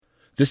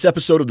This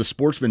episode of The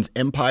Sportsman's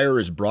Empire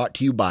is brought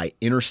to you by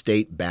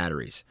Interstate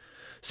Batteries.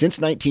 Since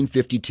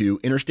 1952,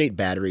 Interstate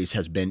Batteries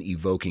has been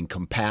evoking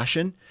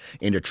compassion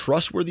and a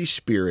trustworthy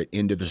spirit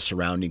into the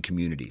surrounding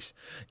communities.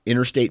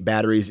 Interstate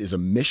Batteries is a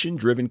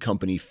mission-driven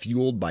company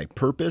fueled by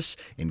purpose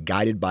and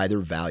guided by their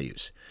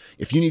values.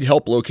 If you need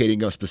help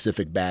locating a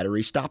specific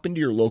battery, stop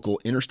into your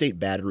local Interstate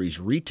Batteries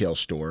retail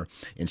store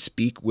and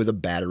speak with a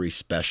battery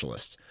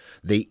specialist.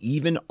 They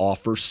even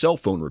offer cell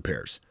phone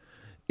repairs.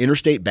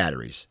 Interstate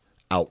Batteries,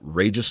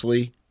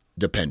 outrageously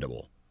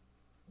dependable.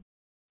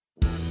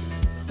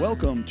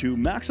 Welcome to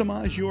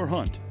Maximize Your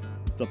Hunt,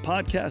 the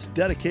podcast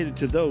dedicated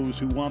to those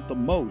who want the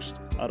most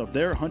out of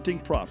their hunting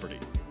property.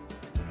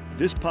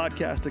 This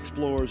podcast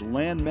explores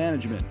land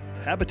management,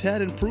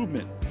 habitat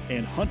improvement,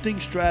 and hunting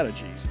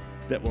strategies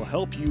that will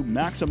help you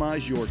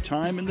maximize your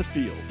time in the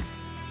field.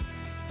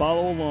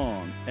 Follow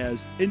along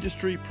as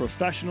industry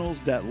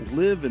professionals that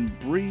live and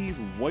breathe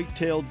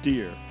white-tailed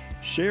deer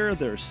share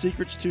their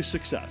secrets to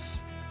success.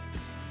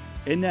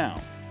 And now,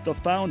 the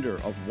founder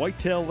of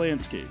Whitetail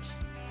Landscapes,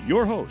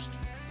 your host,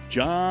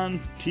 John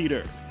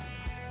Teeter.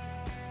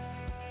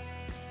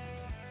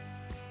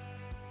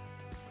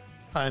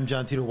 Hi, I'm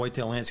John Teeter,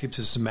 Whitetail Landscapes.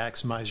 This is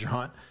Maximize Your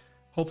Hunt.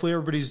 Hopefully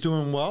everybody's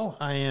doing well.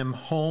 I am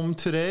home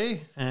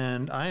today,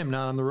 and I am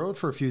not on the road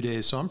for a few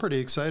days, so I'm pretty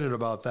excited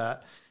about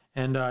that.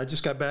 And I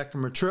just got back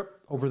from a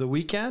trip over the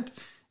weekend,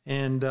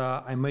 and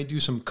I might do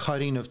some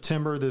cutting of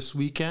timber this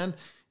weekend,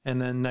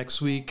 and then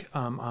next week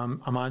I'm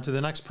on to the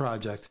next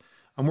project.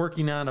 I'm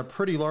working on a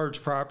pretty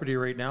large property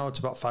right now. It's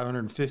about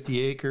 550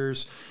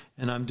 acres,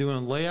 and I'm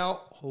doing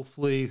layout.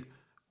 Hopefully,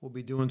 we'll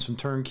be doing some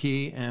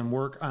turnkey and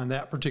work on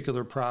that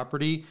particular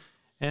property.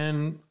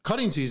 And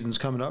cutting season's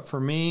coming up for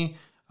me.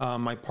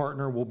 My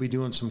partner will be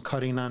doing some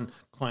cutting on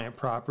client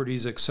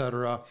properties,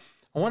 etc.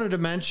 I wanted to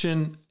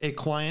mention a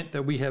client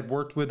that we had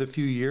worked with a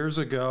few years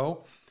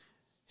ago.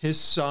 His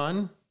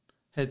son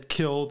had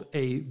killed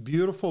a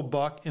beautiful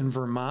buck in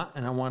Vermont,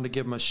 and I wanted to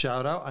give him a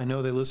shout out. I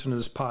know they listen to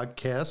this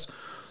podcast.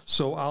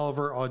 So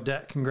Oliver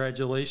Audette,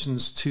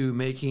 congratulations to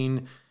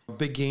making a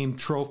Big Game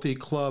Trophy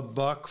Club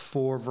buck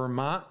for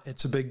Vermont.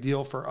 It's a big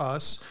deal for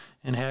us,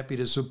 and happy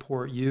to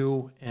support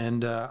you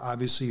and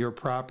obviously your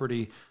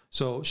property.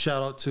 So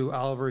shout out to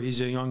Oliver.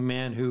 He's a young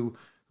man who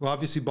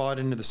obviously bought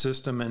into the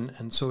system,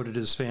 and so did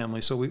his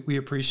family. So we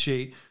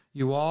appreciate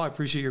you all. I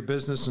appreciate your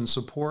business and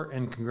support,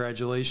 and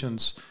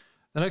congratulations.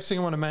 The next thing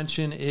I want to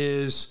mention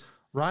is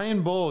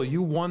Ryan Bull,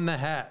 you won the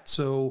hat.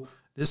 So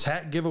this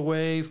hat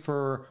giveaway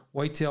for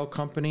Whitetail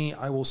Company,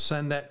 I will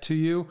send that to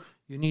you.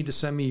 You need to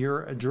send me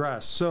your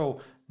address.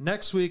 So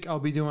next week, I'll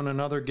be doing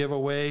another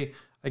giveaway.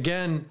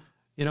 Again,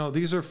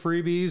 these are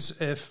freebies.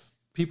 If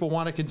people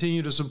want to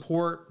continue to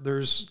support,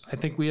 I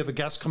think we have a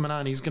guest coming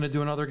on. He's going to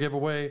do another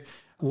giveaway.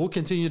 We'll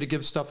continue to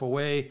give stuff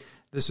away.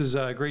 This is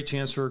a great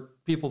chance for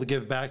people to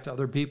give back to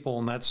other people,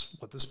 and that's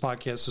what this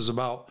podcast is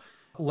about.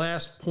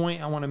 Last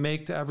point I want to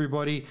make to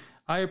everybody,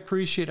 I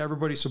appreciate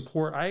everybody's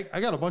support. I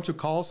got a bunch of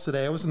calls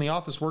today. I was in the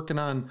office working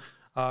on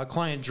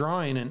client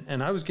drawing,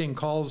 and I was getting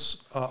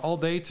calls all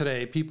day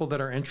today, people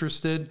that are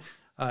interested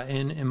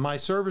in my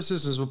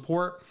services and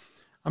support.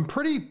 I'm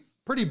pretty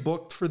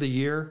booked for the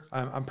year.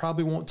 I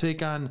probably won't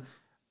take on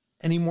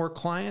any more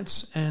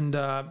clients, and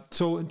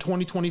so in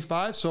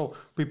 2025, so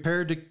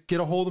prepared to get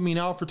a hold of me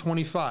now for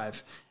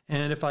 25.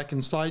 And if I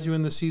can slide you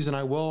in the season,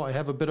 I will. I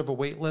have a bit of a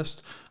wait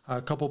list.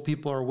 A couple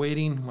people are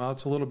waiting. Well,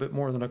 it's a little bit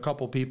more than a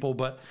couple people,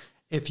 but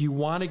if you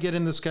want to get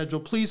in the schedule,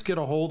 please get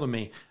a hold of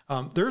me.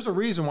 There's a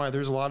reason why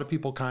there's a lot of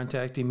people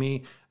contacting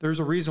me.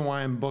 There's a reason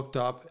why I'm booked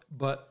up,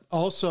 but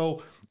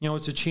also,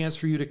 it's a chance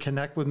for you to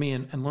connect with me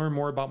and learn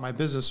more about my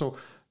business. So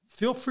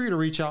feel free to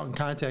reach out and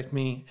contact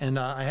me. And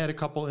I had a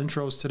couple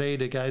intros today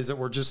to guys that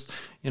were just,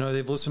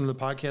 they've listened to the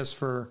podcast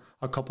for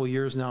a couple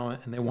years now,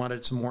 and they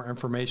wanted some more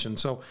information.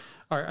 So,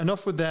 all right,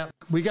 enough with that.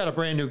 We got a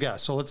brand new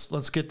guest, so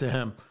let's get to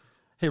him.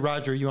 Hey,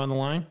 Roger, you on the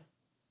line?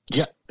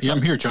 Yeah,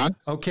 I'm here, John.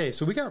 Okay,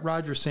 so we got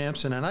Roger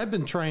Sampson, and I've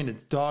been trying to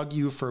dog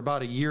you for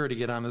about a year to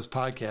get on this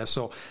podcast,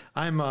 so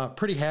I'm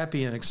pretty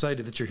happy and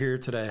excited that you're here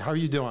today. How are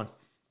you doing?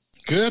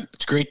 Good.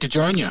 It's great to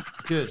join you.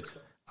 Good.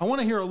 I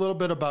want to hear a little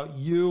bit about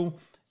you,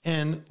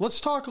 and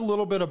let's talk a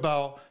little bit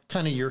about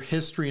kind of your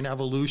history and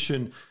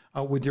evolution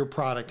with your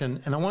product,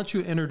 and I want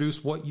you to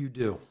introduce what you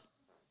do.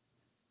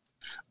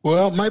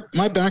 Well,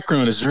 my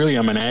background is really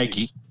I'm an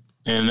Aggie,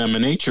 and I'm a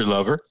nature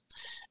lover,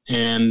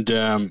 and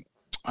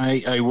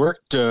I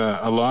worked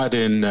a lot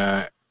in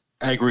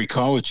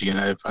agroecology,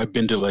 and I've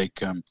been to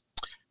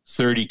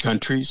 30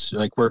 countries,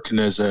 working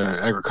as an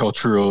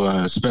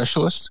agricultural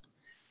specialist.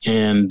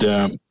 And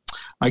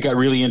I got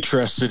really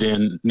interested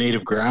in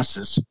native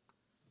grasses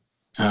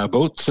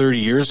about 30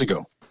 years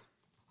ago.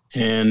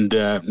 And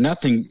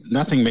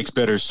nothing makes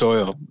better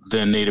soil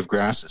than native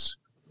grasses.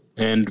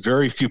 And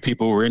very few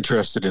people were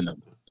interested in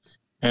them.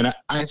 And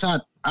I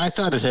thought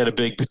it had a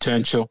big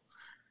potential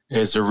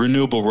as a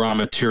renewable raw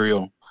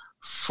material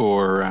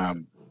for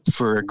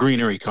a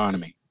greener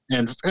economy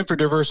and for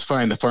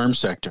diversifying the farm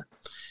sector.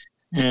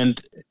 And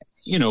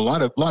a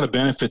lot of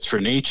benefits for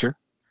nature.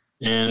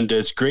 And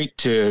it's great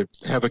to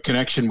have a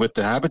connection with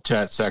the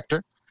habitat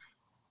sector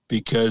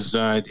because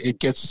it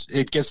gets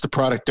the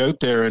product out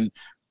there, and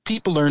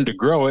people learn to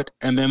grow it,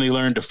 and then they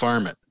learn to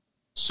farm it.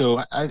 So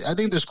I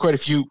think there's quite a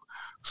few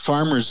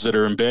farmers that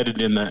are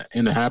embedded in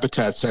the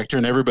habitat sector,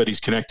 and everybody's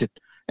connected.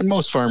 And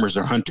most farmers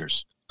are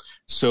hunters.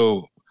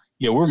 So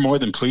yeah, we're more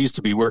than pleased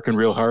to be working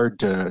real hard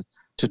to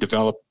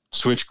develop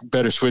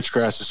better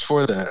switchgrasses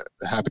for the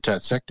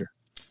habitat sector.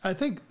 I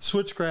think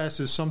switchgrass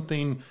is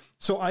something.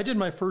 So I did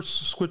my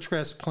first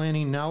switchgrass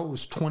planting. Now it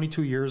was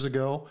 22 years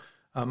ago.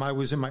 I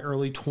was in my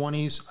early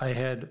 20s. I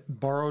had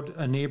borrowed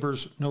a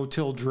neighbor's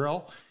no-till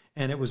drill,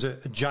 and it was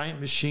a giant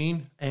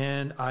machine.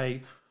 And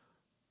I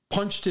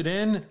punched it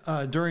in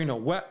during a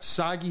wet,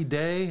 soggy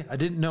day. I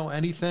didn't know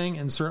anything,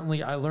 and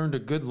certainly I learned a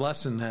good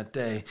lesson that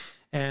day.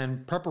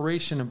 And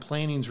preparation and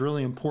planting is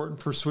really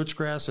important for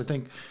switchgrass. I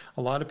think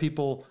a lot of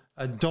people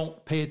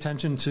don't pay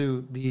attention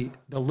to the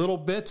little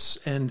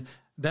bits, and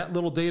that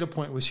little data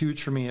point was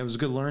huge for me. It was a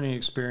good learning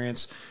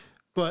experience.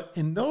 But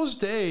in those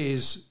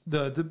days,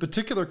 the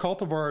particular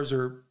cultivars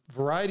or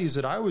varieties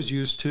that I was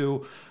used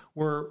to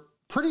were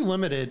pretty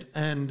limited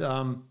and,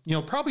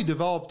 probably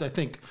developed, I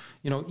think,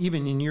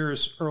 even in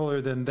years earlier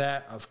than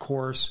that, of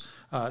course.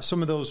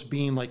 Some of those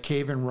being like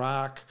Cave and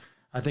Rock.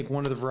 I think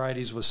one of the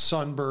varieties was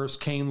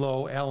Sunburst, Cane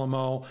Low,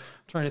 Alamo. I'm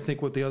trying to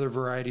think what the other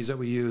varieties that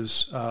we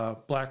use. I'm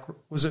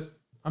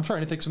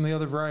trying to think some of the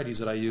other varieties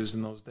that I used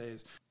in those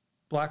days.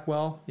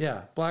 Blackwell.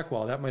 Yeah,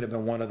 Blackwell. That might have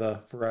been one of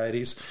the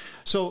varieties.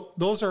 So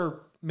those are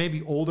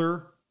maybe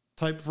older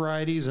type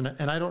varieties, and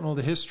I don't know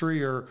the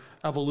history or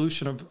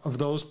evolution of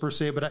those per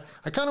se, but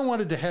I kind of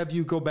wanted to have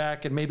you go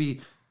back and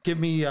maybe give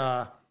me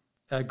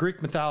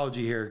Greek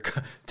mythology here.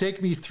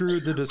 Take me through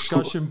the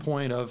discussion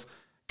point of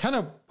kind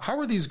of how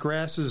are these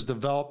grasses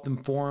developed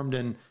and formed,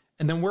 and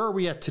then where are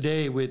we at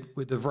today with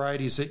the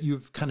varieties that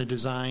you've kind of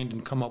designed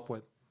and come up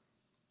with?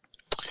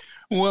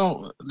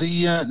 Well,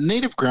 the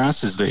native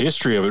grasses, the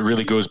history of it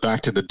really goes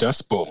back to the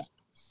Dust Bowl.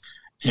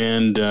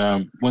 And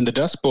when the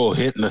Dust Bowl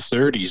hit in the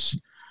 30s,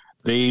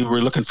 they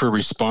were looking for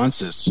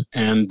responses.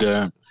 And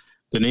the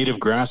native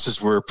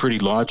grasses were a pretty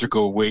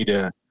logical way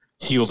to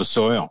heal the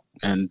soil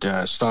and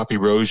stop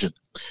erosion.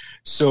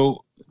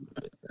 So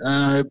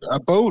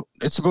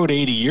it's about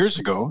 80 years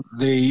ago,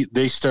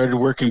 they started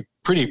working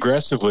pretty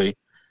aggressively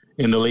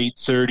in the late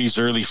 30s,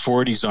 early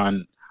 40s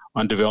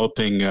on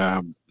developing,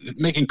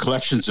 making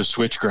collections of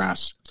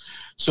switchgrass.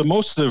 So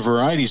most of the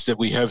varieties that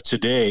we have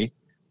today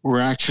were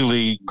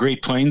actually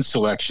Great Plains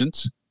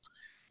selections,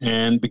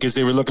 and because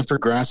they were looking for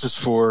grasses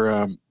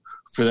for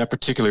that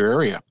particular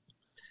area.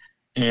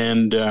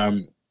 And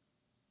then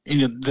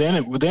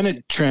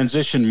it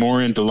transitioned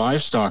more into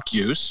livestock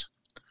use.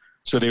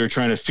 So they were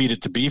trying to feed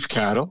it to beef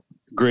cattle,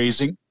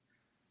 grazing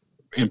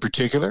in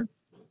particular.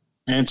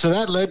 And so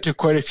that led to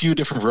quite a few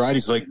different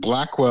varieties, like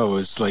Blackwell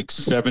was like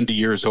 70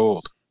 years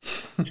old.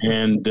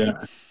 And,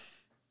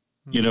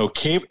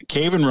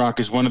 Cave and Rock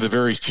is one of the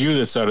very few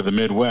that's out of the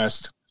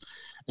Midwest.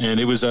 And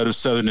it was out of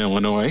Southern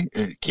Illinois,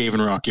 Cave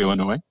and Rock,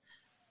 Illinois.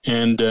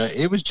 And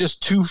it was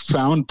just two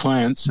found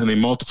plants, and they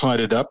multiplied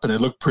it up, and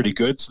it looked pretty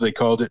good. So they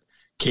called it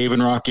Cave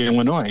and Rock,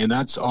 Illinois. And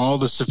that's all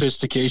the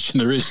sophistication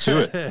there is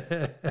to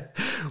it.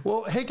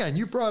 Well, hang on.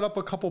 You brought up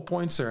a couple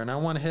points there, and I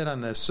want to hit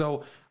on this.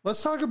 So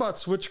let's talk about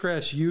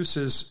switchgrass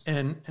uses,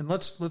 and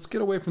let's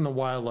get away from the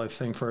wildlife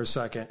thing for a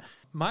second.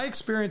 My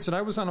experience, and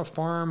I was on a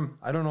farm,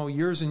 I don't know,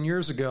 years and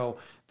years ago,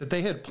 that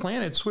they had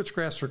planted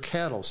switchgrass for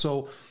cattle.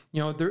 So,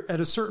 they're at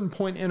a certain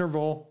point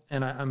interval,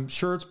 and I'm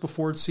sure it's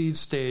before seed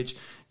stage,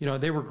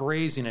 they were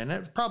grazing it. And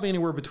it probably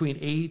anywhere between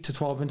 8 to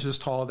 12 inches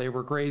tall, they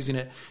were grazing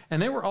it.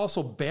 And they were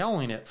also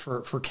baling it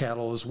for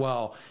cattle as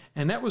well.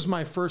 And that was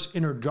my first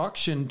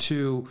introduction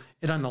to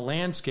it on the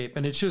landscape.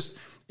 And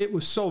it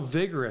was so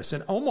vigorous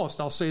and almost,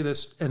 I'll say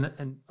this,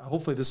 and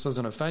hopefully this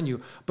doesn't offend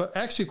you, but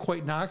actually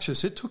quite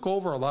noxious. It took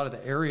over a lot of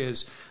the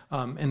areas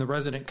in the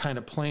resident kind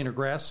of plain or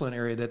grassland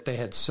area that they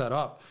had set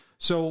up.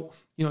 So,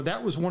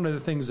 that was one of the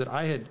things that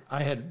I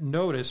had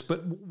noticed.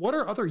 But what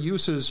are other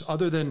uses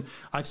other than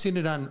I've seen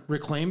it on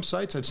reclaim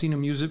sites? I've seen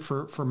them use it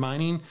for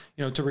mining,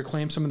 to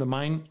reclaim some of the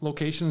mine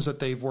locations that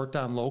they've worked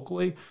on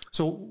locally.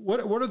 So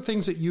what are the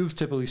things that you've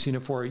typically seen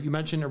it for? You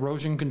mentioned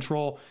erosion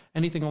control,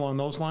 anything along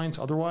those lines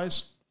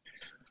otherwise?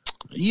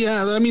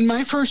 Yeah, I mean,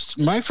 my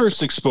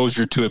first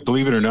exposure to it,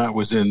 believe it or not,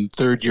 was in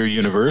third year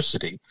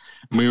university.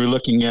 We were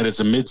looking at it as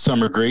a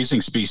midsummer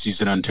grazing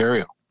species in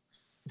Ontario.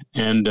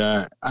 And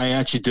I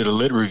actually did a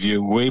lit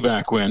review way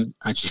back when,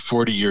 actually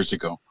 40 years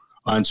ago,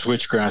 on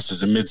switchgrass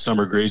as a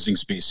midsummer grazing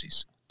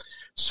species.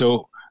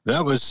 So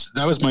that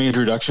was my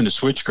introduction to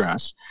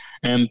switchgrass.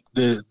 And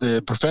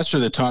the professor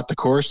that taught the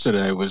course that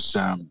I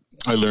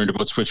learned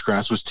about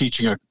switchgrass was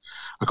teaching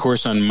a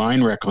course on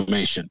mine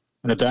reclamation.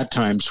 And at that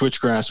time,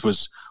 switchgrass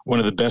was one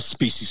of the best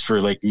species for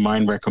like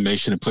mine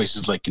reclamation in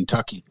places like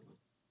Kentucky.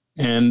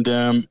 And,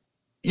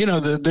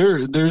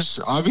 there's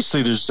a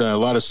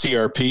lot of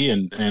CRP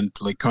and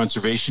like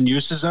conservation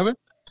uses of it.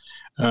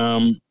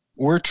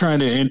 We're trying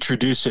to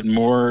introduce it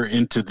more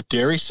into the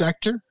dairy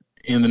sector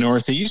in the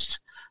Northeast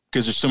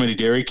because there's so many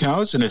dairy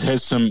cows, and it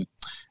has some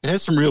it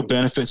has some real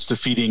benefits to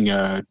feeding,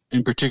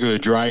 in particular,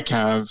 dry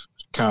cows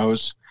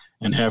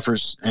and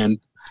heifers and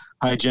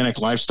hygienic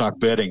livestock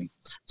bedding.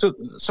 So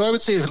I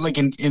would say that, like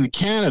in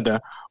Canada,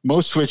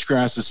 most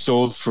switchgrass is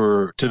sold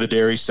to the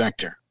dairy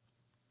sector.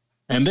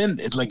 And then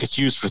it's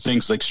used for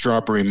things like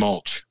strawberry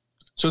mulch.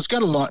 So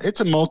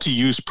it's a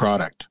multi-use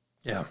product.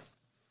 Yeah.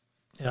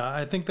 Yeah,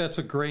 I think that's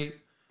a great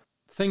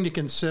thing to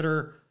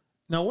consider.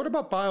 Now, what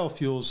about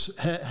biofuels?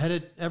 Had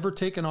it ever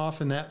taken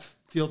off in that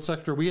field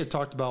sector? We had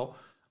talked about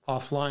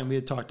offline, we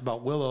had talked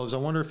about willows. I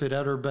wonder if it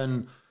had ever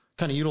been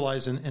kind of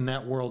utilized in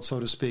that world, so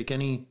to speak.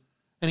 Any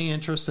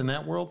interest in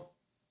that world?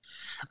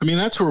 I mean,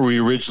 that's where we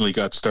originally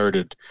got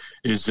started,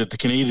 is that the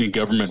Canadian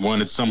government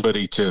wanted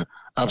somebody to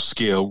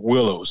upscale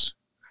willows.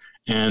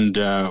 And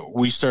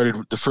we started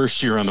the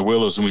first year on the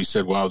willows, and we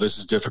said, wow, this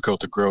is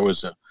difficult to grow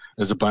as a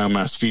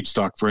biomass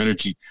feedstock for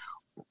energy.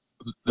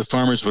 The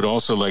farmers would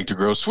also like to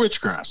grow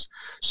switchgrass.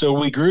 So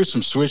we grew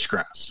some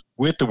switchgrass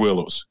with the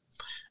willows.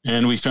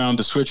 And we found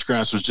the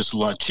switchgrass was just a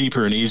lot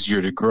cheaper and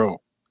easier to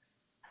grow.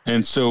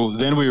 And so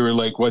then we were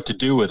like, what to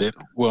do with it?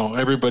 Well,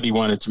 everybody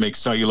wanted to make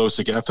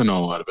cellulosic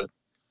ethanol out of it.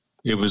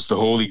 It was the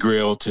holy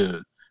grail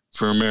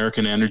for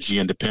American energy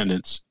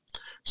independence.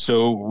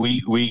 So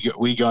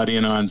we got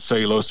in on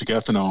cellulosic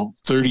ethanol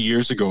 30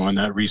 years ago on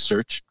that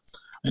research,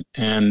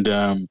 and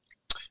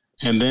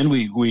then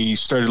we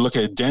started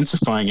looking at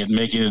densifying it and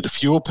making it into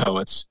fuel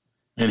pellets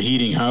and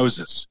heating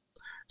houses.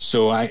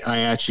 So I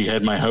actually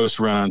had my house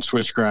run on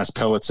switchgrass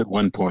pellets at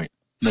one point,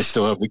 and I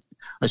still have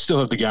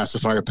the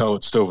gasifier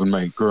pellet stove in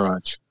my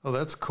garage. Oh,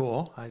 that's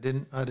cool. I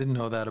didn't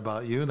know that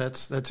about you.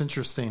 That's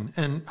interesting.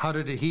 And how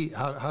did it heat?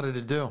 How did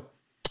it do?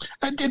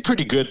 I did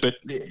pretty good, but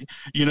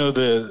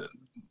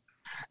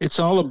it's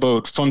all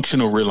about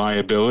functional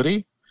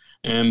reliability.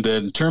 And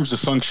in terms of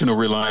functional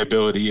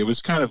reliability, it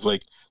was kind of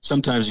like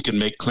sometimes you can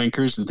make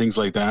clinkers and things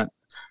like that.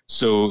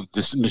 So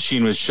this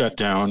machine was shut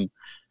down,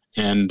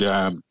 and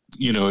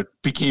it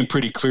became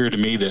pretty clear to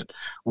me that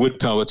wood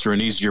pellets are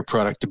an easier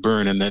product to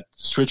burn, and that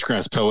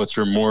switchgrass pellets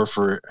are more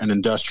for an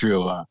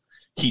industrial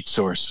heat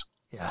source.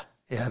 Yeah,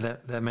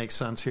 that makes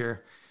sense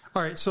here.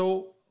 All right,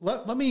 so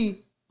let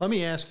me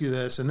ask you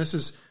this, and this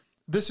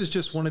is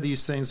just one of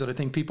these things that I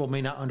think people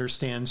may not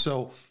understand.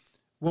 So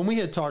when we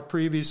had talked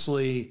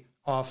previously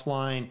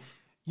offline,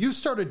 you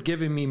started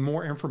giving me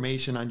more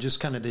information on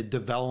just kind of the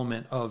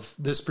development of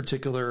this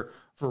particular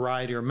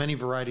variety or many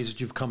varieties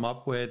that you've come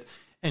up with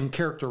and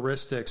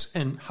characteristics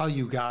and how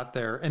you got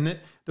there and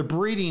the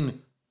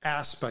breeding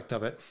aspect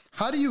of it.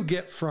 How do you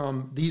get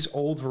from these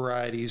old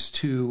varieties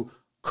to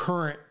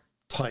current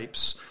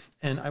types?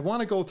 And I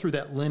want to go through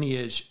that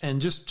lineage and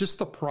just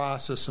the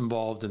process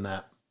involved in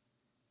that.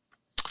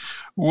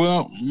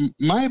 Well,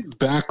 my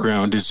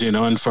background is in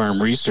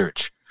on-farm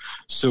research.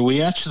 So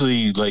we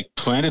actually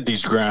planted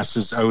these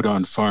grasses out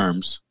on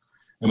farms,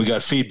 and we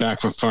got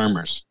feedback from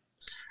farmers.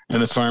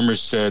 And the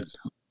farmers said,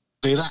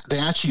 they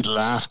actually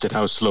laughed at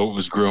how slow it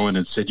was growing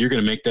and said, you're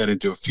going to make that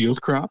into a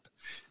field crop?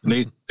 And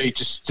they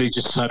just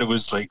thought it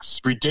was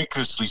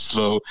ridiculously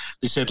slow.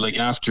 They said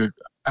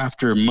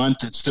after a month,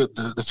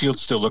 the field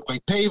still looked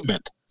like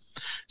pavement.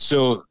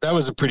 So that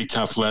was a pretty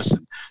tough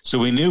lesson. So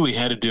we knew we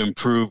had to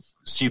improve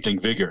seedling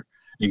vigor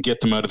and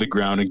get them out of the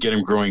ground and get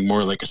them growing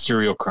more like a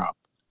cereal crop.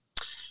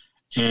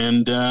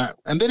 And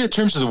then in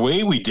terms of the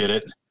way we did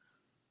it,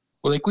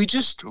 we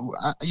just,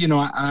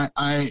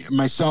 I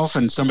myself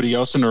and somebody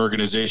else in our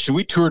organization,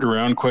 we toured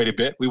around quite a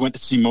bit. We went to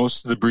see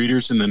most of the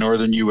breeders in the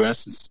northern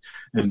U.S.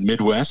 and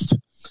Midwest.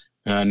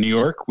 New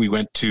York, we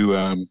went to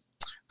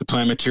the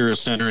Plant Material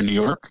Center in New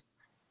York,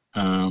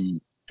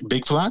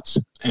 Big Flats,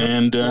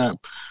 and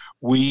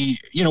we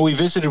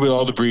visited with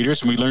all the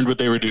breeders and we learned what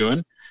they were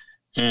doing.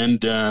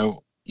 And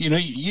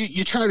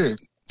you try to.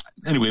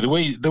 Anyway, the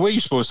way you're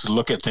supposed to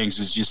look at things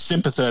is you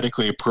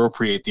sympathetically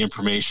appropriate the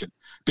information.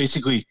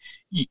 Basically,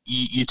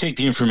 you take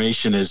the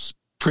information as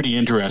pretty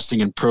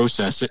interesting and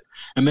process it,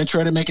 and then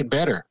try to make it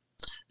better.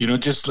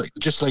 Just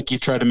like you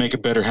try to make a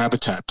better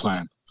habitat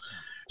plan.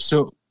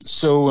 So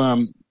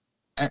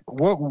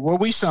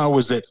what we saw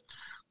was that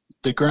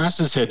the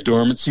grasses had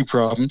dormancy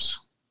problems.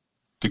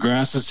 The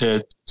grasses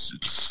had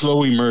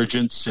slow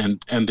emergence,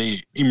 and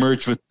they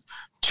emerged with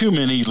too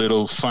many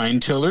little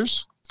fine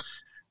tillers.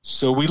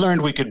 So we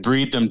learned we could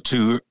breed them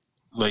to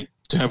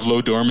have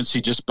low dormancy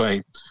just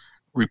by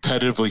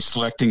repetitively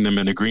selecting them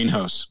in a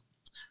greenhouse.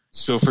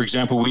 So, for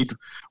example,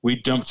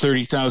 we'd dump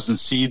 30,000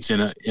 seeds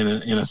in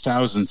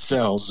 1,000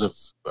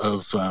 cells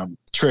of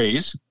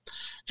trays,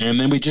 and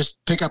then we just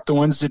pick up the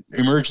ones that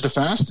emerge the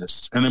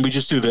fastest, and then we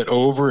just do that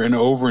over and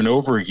over and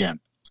over again.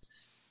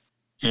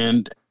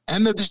 And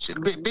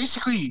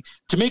basically,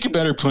 to make a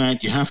better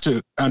plant, you have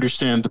to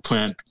understand the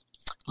plant,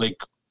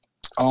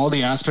 all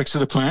the aspects of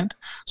the plant.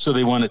 So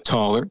they want it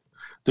taller.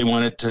 They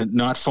want it to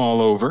not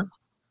fall over.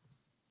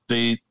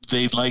 They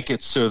like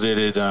it so that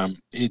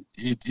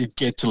it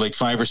get to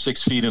 5 or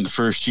 6 feet in the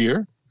first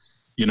year,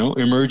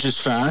 emerges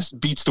fast,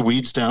 beats the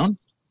weeds down.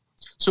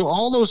 So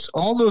all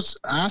those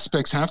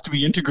aspects have to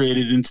be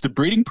integrated into the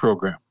breeding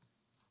program.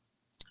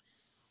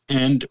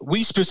 And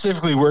we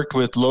specifically worked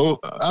with low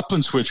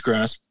upland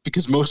switchgrass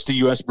because most of the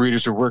U.S.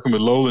 breeders are working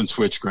with lowland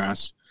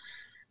switchgrass.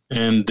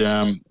 And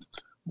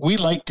we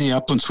liked the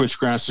upland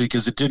switchgrass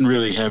because it didn't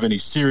really have any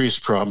serious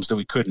problems that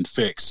we couldn't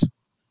fix.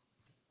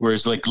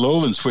 Whereas like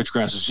lowland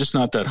switchgrass is just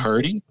not that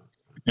hardy,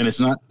 and it's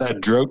not that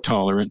drought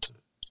tolerant,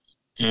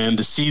 and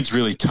the seed's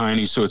really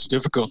tiny, so it's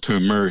difficult to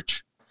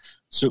emerge.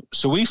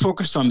 So we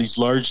focused on these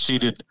large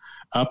seeded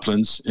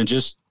uplands and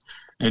just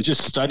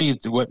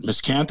studied what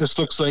miscanthus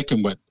looks like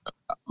and what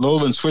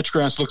lowland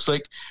switchgrass looks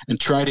like, and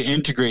try to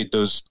integrate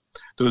those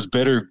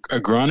better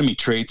agronomy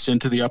traits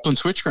into the upland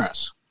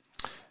switchgrass.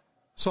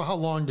 So how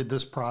long did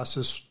this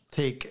process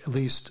take, at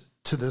least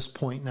to this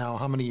point now?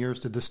 How many years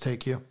did this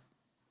take you?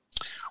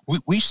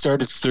 We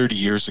started 30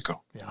 years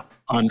ago. Yeah.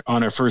 On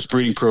our first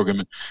breeding program.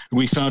 And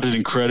we found it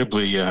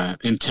incredibly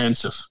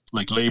intensive,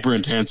 like labor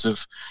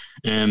intensive.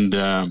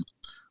 And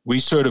we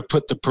sort of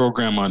put the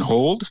program on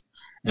hold.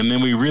 And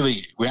then we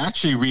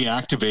actually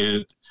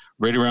reactivated it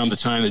right around the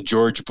time that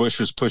George Bush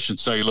was pushing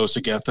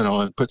cellulosic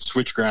ethanol and put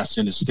switchgrass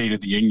in his State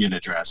of the Union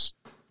address.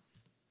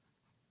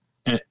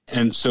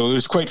 And so it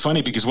was quite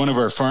funny because one of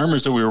our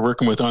farmers that we were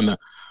working with on the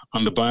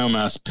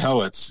biomass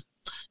pellets,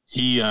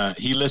 he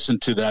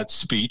listened to that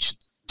speech,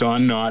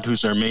 Don Knott,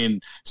 who's our main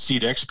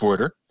seed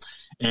exporter,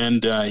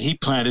 and he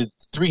planted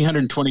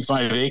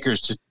 325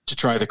 acres to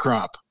try the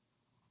crop.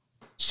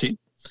 See,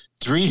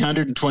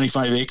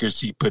 325 acres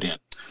he put in.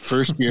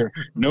 First year,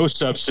 no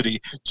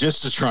subsidy,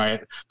 just to try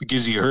it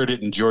because he heard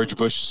it in George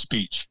Bush's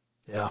speech.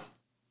 Yeah.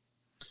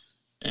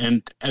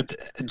 And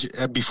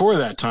before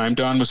that time,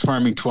 Don was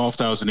farming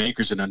 12,000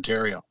 acres in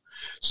Ontario.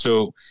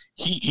 So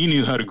he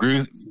knew how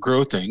to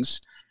grow things.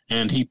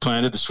 And he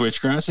planted the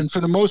switchgrass, and for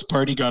the most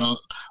part, he got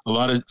a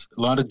lot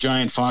of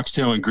giant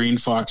foxtail and green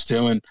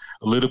foxtail, and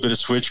a little bit of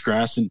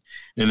switchgrass.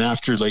 And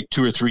after like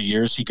 2 or 3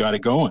 years, he got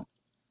it going.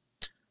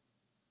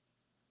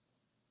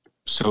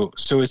 So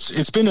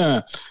it's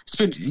been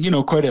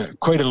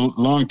quite a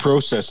long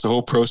process. The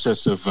whole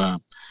process of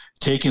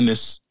taking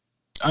this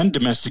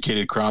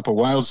undomesticated crop, a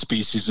wild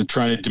species, and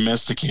trying to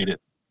domesticate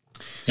it.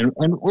 And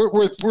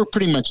we're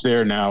pretty much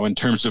there now in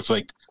terms of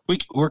like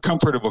we're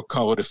comfortable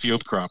call it a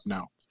field crop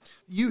now.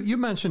 You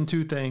mentioned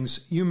two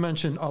things. You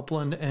mentioned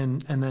upland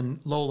and then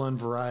lowland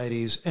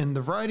varieties, and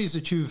the varieties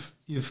that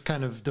you've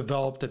kind of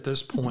developed at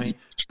this point,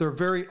 they're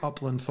very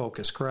upland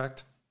focused,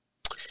 correct?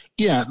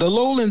 Yeah, the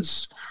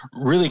lowlands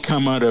really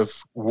come out of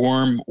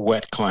warm,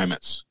 wet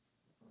climates.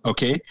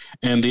 Okay,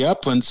 and the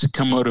uplands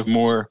come out of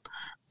more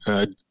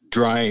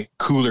dry,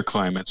 cooler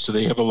climates, so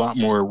they have a lot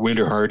more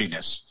winter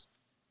hardiness.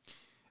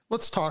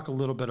 Let's talk a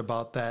little bit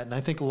about that. And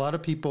I think a lot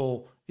of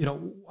people,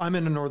 I'm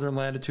in a northern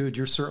latitude.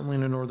 You're certainly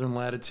in a northern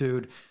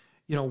latitude.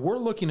 We're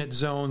looking at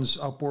zones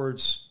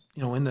upwards,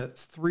 in the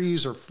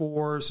 3s or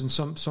 4s in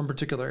some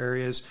particular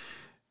areas.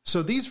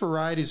 So these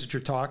varieties that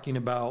you're talking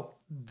about,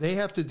 they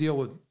have to deal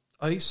with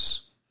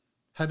ice,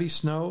 heavy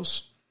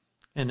snows,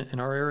 and in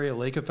our area,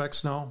 lake effect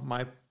snow,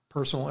 my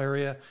personal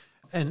area,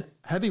 and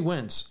heavy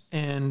winds.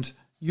 And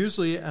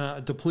usually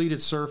a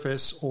depleted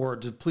surface or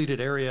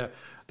depleted area,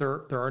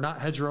 there are not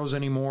hedgerows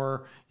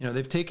anymore.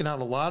 They've taken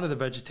out a lot of the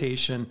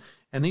vegetation,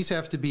 and these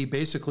have to be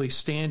basically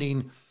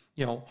standing,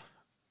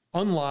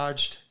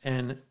 unlodged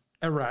and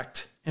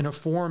erect in a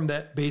form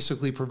that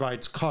basically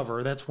provides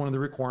cover. That's one of the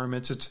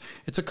requirements.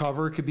 It's a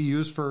cover. It could be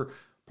used for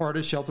part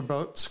of shelter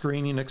belt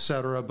screening,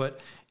 etc. But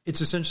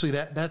it's essentially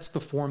that's the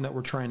form that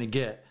we're trying to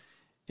get.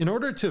 In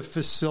order to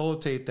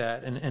facilitate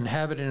that and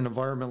have it in an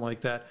environment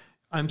like that,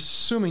 I'm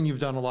assuming you've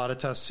done a lot of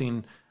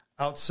testing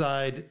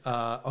outside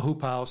a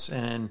hoop house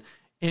and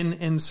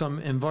in some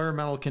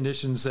environmental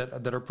conditions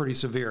that are pretty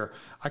severe.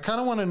 I kind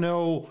of want to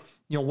know,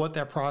 what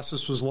that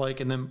process was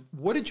like, and then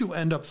what did you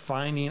end up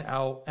finding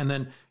out? And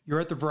then you're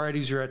at the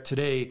varieties you're at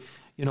today.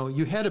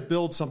 You had to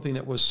build something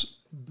that was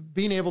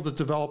being able to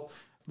develop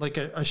like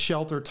a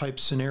shelter type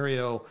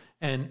scenario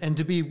and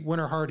to be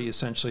winter hardy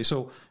essentially.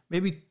 So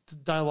maybe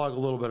dialogue a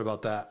little bit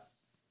about that.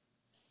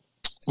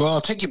 Well,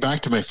 I'll take you back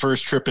to my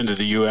first trip into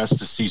the U.S.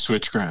 to see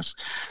switchgrass.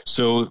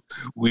 So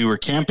we were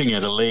camping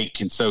at a lake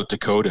in South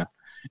Dakota,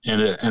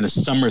 and a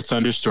summer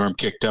thunderstorm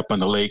kicked up on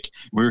the lake.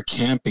 We were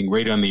camping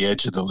right on the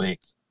edge of the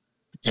lake,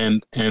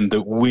 and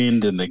the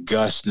wind and the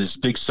gust and this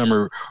big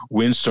summer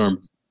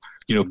windstorm,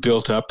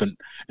 built up, and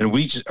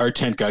our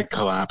tent got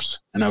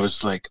collapsed. And I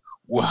was like,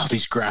 wow,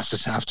 these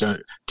grasses have to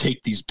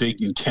take these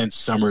big, intense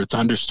summer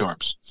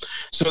thunderstorms.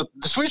 So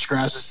the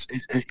switchgrass is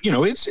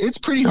it's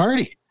pretty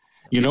hardy.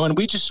 And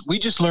we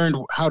just learned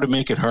how to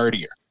make it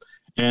hardier.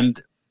 And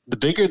the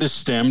bigger the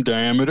stem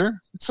diameter,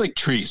 it's like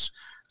trees.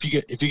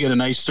 If you get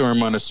an ice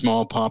storm on a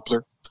small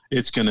poplar,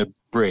 it's going to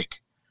break.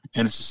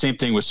 And it's the same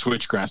thing with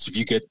switchgrass. If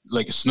you get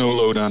like a snow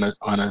load on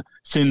a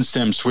thin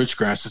stem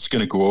switchgrass, it's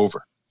going to go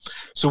over.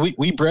 So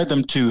we bred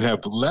them to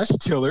have less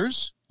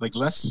tillers, like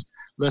less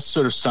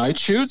sort of side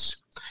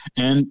shoots,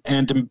 and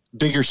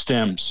bigger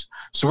stems.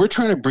 So we're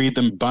trying to breed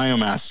them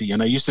biomassy.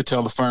 And I used to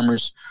tell the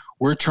farmers,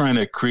 we're trying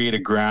to create a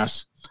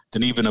grass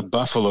that even a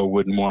buffalo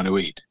wouldn't want to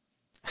eat.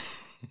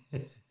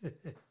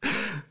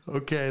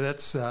 Okay,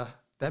 that's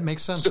That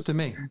makes sense to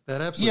me. That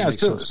absolutely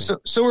makes sense to me.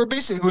 So we're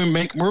basically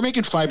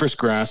making fibrous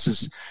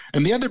grasses.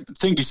 And the other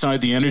thing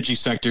beside the energy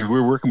sector, we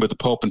were working with the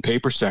pulp and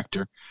paper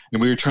sector,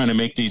 and we were trying to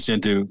make these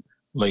into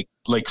like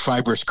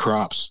fibrous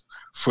crops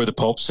for the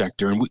pulp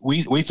sector. And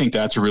we think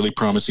that's a really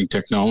promising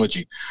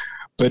technology.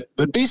 But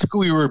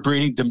basically we were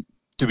breeding them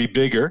to be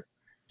bigger,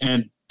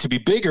 and to be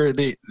bigger,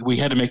 we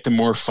had to make them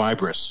more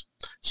fibrous.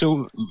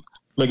 So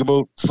like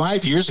about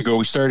 5 years ago,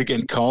 we started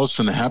getting calls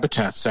from the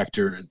habitat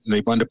sector, and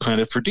they wanted to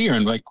plant it for deer.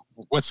 And like,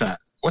 what's that?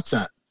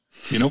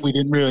 You know, we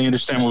didn't really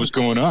understand what was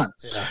going on.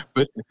 Yeah.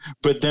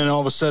 But then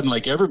all of a sudden,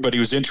 like everybody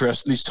was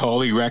interested in these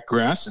tall, erect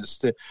grasses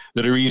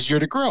that are easier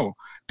to grow.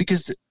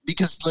 Because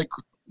like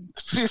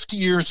 50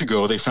 years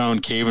ago, they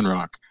found cave and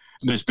rock,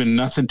 and there's been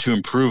nothing to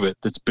improve it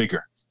that's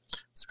bigger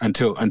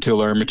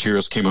until our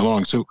materials came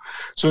along. So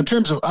in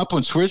terms of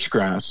upland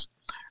switchgrass,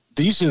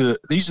 these are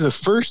the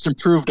first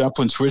improved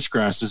upland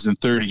switchgrasses in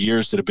 30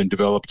 years that have been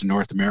developed in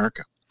North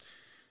America.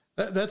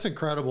 That's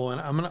incredible,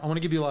 and I want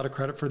to give you a lot of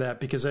credit for that,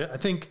 because I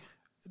think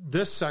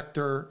this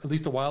sector, at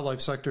least the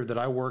wildlife sector that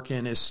I work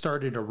in, is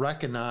starting to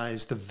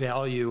recognize the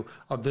value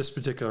of this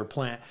particular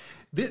plant.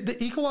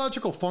 The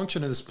ecological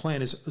function of this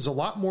plant is a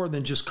lot more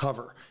than just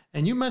cover.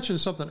 And you mentioned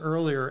something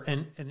earlier,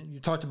 and you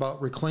talked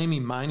about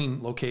reclaiming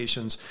mining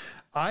locations.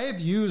 I have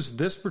used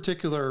this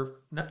particular,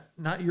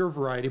 not your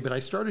variety, but I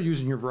started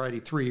using your variety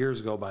 3 years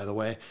ago, by the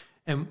way.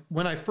 And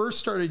when I first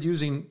started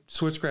using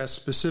switchgrass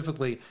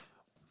specifically,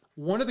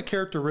 one of the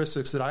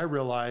characteristics that I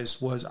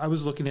realized was I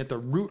was looking at the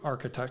root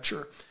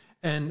architecture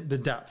and the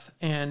depth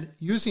and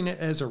using it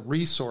as a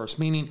resource,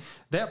 meaning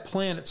that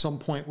plant at some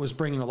point was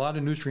bringing a lot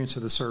of nutrients to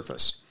the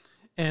surface.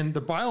 And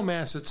the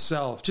biomass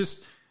itself,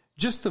 just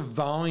the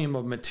volume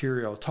of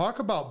material, talk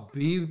about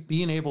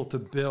being able to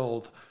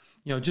build,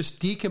 just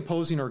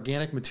decomposing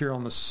organic material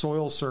on the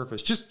soil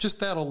surface. Just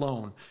that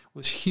alone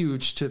was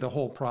huge to the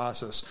whole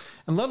process.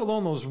 And let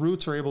alone those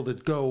roots are able to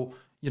go,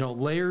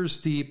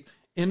 layers deep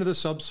into the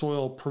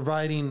subsoil,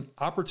 providing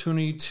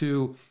opportunity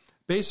to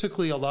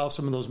basically allow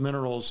some of those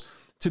minerals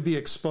to be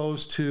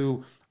exposed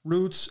to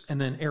roots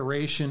and then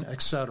aeration,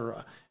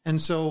 etc.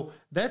 And so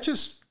that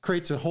just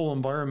creates a whole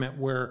environment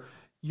where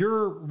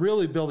you're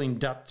really building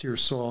depth to your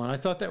soil. And I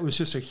thought that was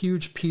just a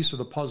huge piece of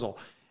the puzzle.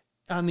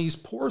 On these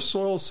poor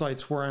soil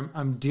sites where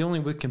I'm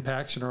dealing with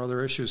compaction or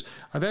other issues,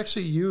 I've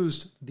actually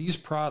used these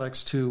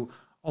products to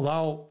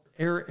allow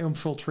air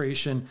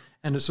infiltration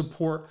and to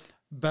support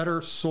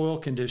better soil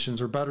conditions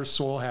or better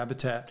soil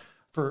habitat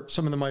for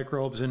some of the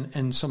microbes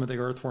and some of the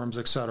earthworms,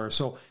 et cetera.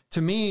 So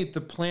to me, the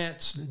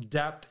plant's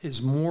depth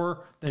is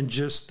more than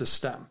just the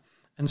stem.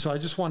 And so I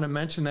just want to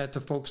mention that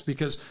to folks,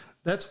 because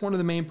that's one of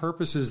the main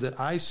purposes that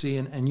I see,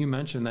 and you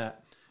mentioned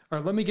that. All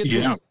right, let me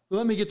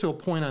get to a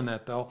point on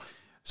that, though.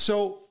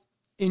 So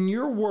in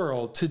your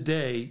world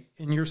today,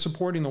 and you're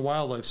supporting the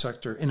wildlife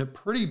sector in a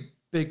pretty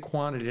big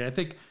quantity, I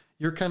think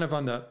you're kind of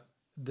on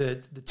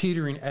the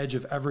teetering edge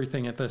of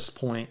everything at this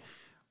point.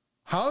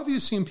 How have you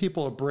seen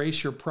people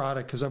embrace your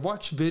product? Because I've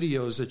watched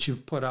videos that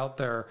you've put out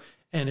there,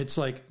 and it's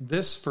like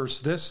this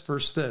versus this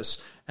versus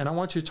this. And I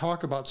want you to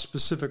talk about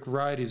specific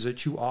varieties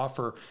that you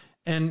offer.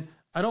 And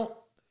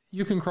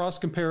you can cross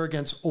compare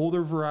against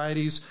older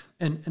varieties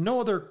and no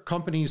other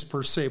companies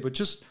per se, but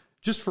just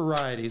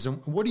varieties.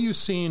 And what are you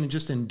seeing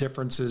just in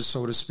differences,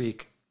 so to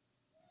speak?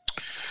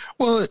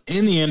 Well,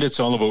 in the end, it's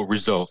all about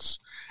results.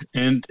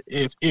 And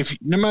if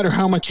no matter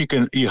how much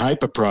you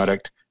hype a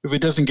product, if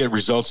it doesn't get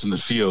results in the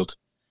field,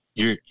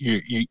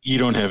 you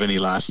don't have any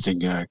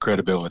lasting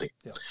credibility.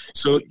 Yeah.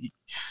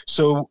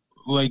 So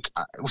like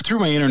through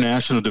my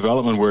international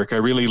development work, I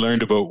really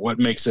learned about what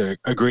makes a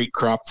great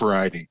crop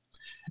variety.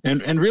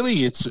 And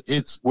really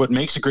it's what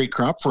makes a great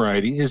crop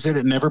variety is that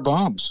it never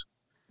bombs.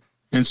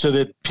 And so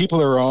that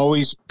people are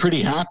always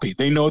pretty happy.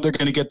 They know they're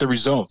going to get the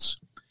results.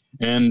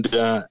 And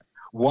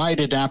wide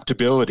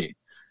adaptability.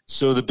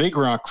 So the Big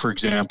Rock, for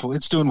example,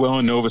 it's doing well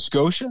in Nova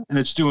Scotia and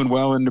it's doing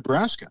well in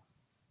Nebraska,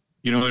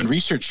 in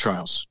research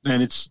trials.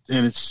 And it's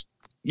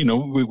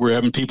we're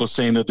having people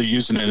saying that they're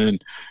using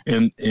it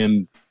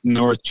in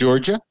North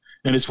Georgia,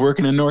 and it's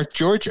working in North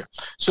Georgia.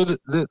 So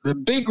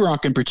the Big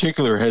Rock in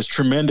particular has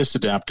tremendous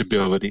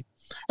adaptability.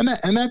 And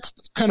that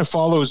kind of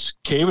follows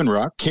Cave and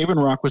Rock. Cave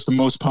and Rock was the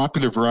most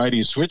popular variety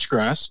of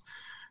switchgrass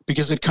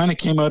because it kind of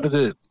came out of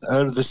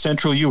the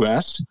central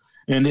U.S.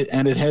 and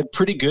it had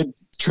pretty good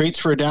traits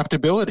for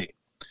adaptability.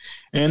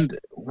 And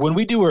when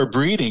we do our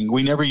breeding,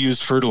 we never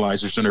use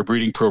fertilizers in our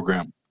breeding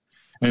program.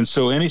 And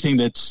so anything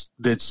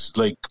that's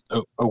like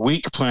a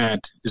weak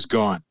plant is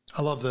gone.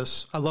 I love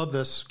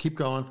this. Keep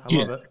going. I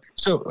love it.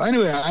 So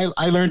anyway,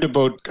 I learned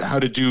about how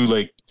to do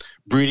like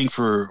breeding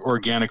for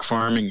organic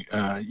farming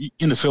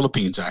in the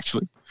Philippines,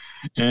 actually.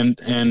 And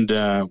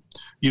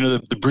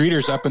the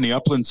breeders up in the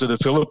uplands of the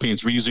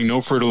Philippines were using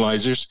no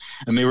fertilizers,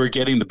 and they were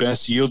getting the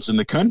best yields in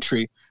the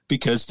country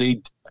because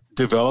they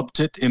developed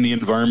it in the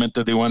environment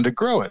that they wanted to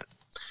grow it.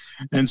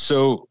 And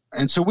so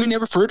we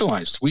never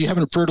fertilized. We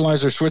haven't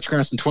fertilized our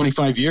switchgrass in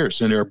 25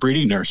 years in our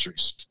breeding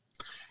nurseries.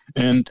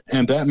 And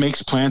that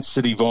makes plants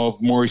that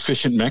evolve more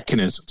efficient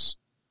mechanisms.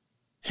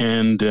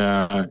 And,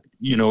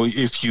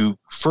 if you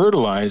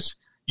fertilize,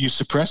 you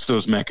suppress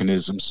those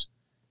mechanisms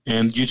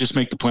and you just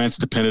make the plants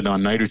dependent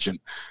on nitrogen.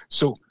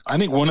 So I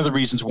think one of the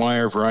reasons why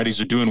our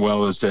varieties are doing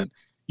well is that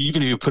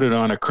even if you put it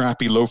on a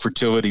crappy low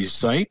fertility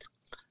site,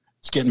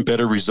 it's getting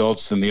better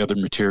results than the other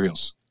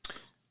materials.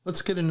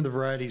 Let's get into the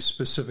varieties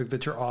specific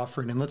that you're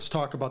offering, and let's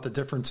talk about the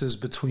differences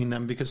between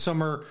them, because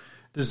some are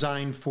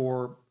designed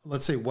for,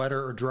 let's say,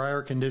 wetter or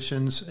drier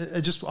conditions.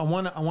 I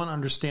want to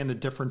understand the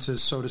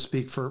differences, so to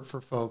speak, for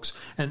folks.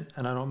 And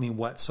I don't mean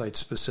wet sites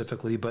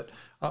specifically, but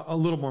a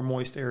little more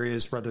moist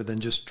areas rather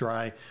than just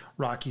dry,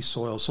 rocky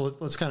soil. So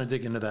let's kind of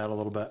dig into that a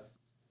little bit.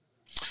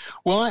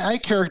 Well, I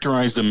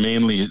characterize them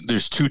mainly.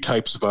 There's two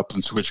types of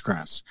upland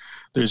switchgrass.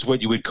 There's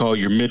what you would call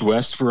your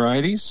Midwest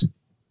varieties.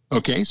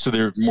 Okay, so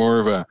they're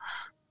more of a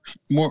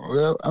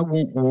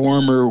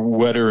warmer,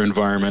 wetter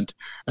environment,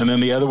 and then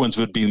the other ones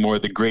would be more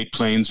the Great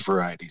Plains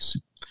varieties,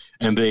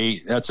 and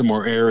that's a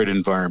more arid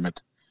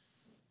environment.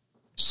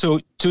 So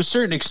to a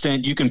certain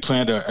extent, you can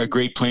plant a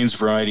Great Plains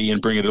variety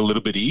and bring it a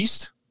little bit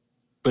east,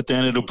 but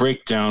then it'll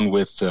break down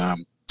with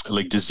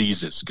like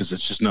diseases because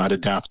it's just not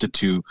adapted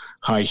to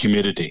high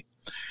humidity.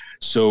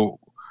 So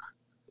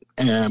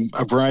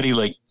a variety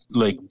like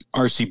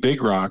RC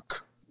Big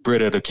Rock,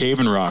 bred out of Cave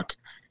and Rock,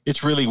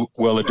 it's really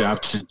well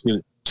adapted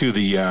to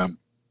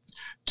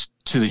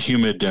the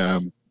humid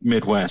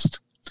Midwest.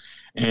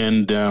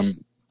 And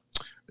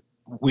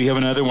we have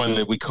another one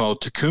that we call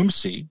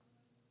Tecumseh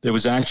that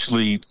was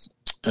actually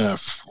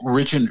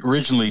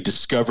originally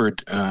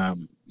discovered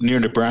near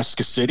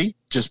Nebraska City,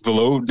 just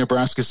below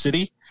Nebraska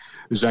City.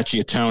 There's actually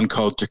a town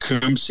called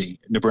Tecumseh,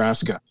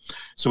 Nebraska.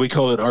 So we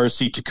call it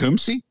RC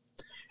Tecumseh.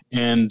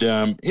 And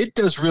it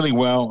does really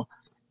well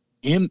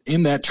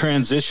in that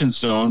transition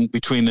zone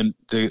between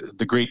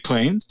the Great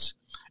Plains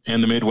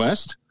and the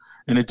Midwest.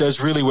 And it does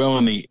really well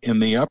in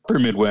the upper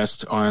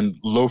Midwest on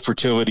low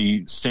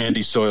fertility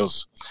sandy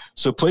soils.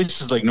 So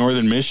places like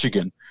northern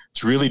Michigan,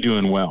 it's really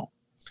doing well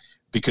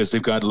because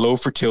they've got low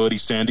fertility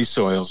sandy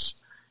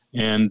soils.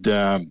 And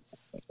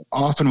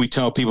often we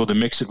tell people to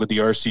mix it with the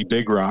RC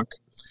Big Rock,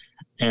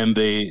 and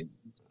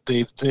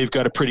they've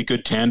got a pretty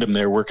good tandem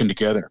there working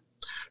together.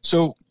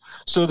 So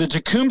the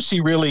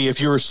Tecumseh, really, if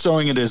you were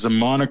sowing it as a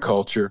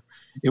monoculture,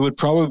 it would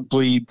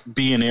probably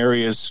be in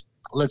areas,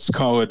 let's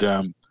call it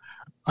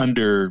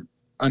under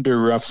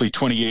roughly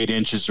 28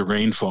 inches of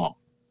rainfall.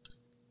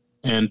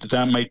 And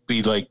that might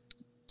be like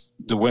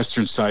the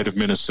western side of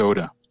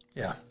Minnesota.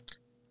 Yeah.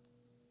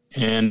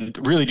 And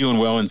really doing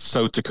well in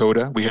South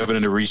Dakota. We have it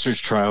in a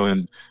research trial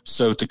in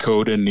South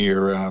Dakota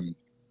near,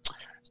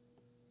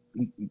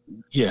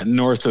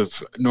 north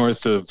of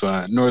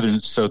northern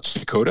South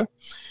Dakota.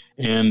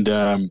 And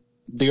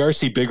the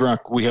RC Big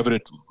Rock, we have it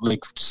at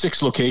like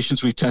 6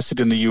 locations we've tested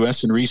in the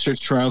U.S. in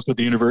research trials with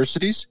the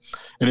universities.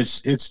 And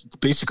it's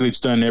basically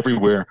done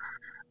everywhere.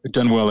 It's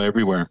done well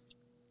everywhere.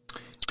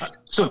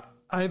 So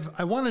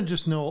I want to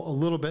just know a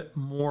little bit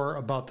more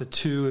about the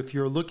two. If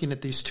you're looking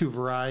at these two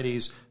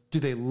varieties, do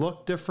they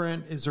look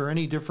different? Is there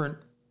any different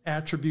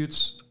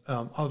attributes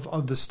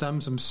of the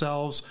stems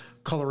themselves,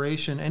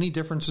 coloration, any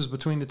differences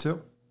between the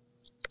two?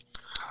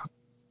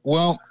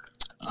 Well,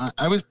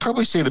 I would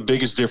probably say the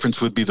biggest difference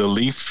would be the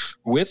leaf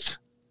width.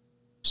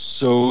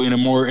 So in a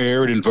more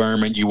arid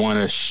environment, you want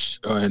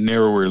a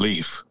narrower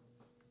leaf.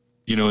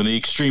 And the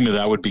extreme of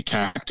that would be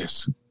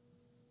cactus.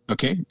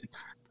 Okay.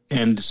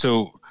 And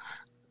so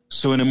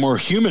in a more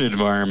humid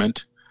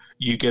environment,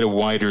 you get a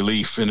wider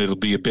leaf and it'll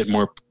be a bit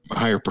more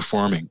higher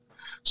performing.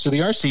 So the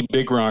RC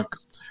Big Rock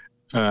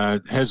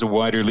has a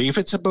wider leaf.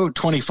 It's about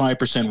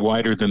 25%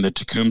 wider than the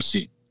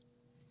Tecumseh.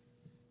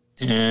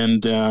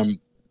 And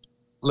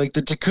like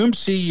the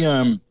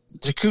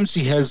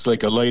Tecumseh has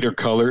like a lighter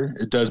color.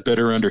 It does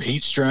better under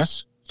heat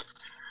stress.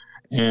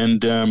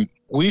 And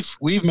we've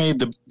made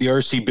the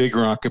RC Big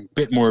Rock a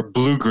bit more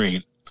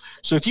blue-green.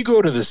 So if you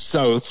go to the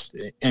south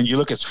and you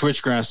look at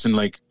switchgrass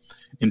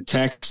in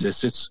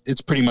Texas,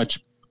 it's pretty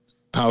much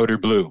powder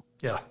blue.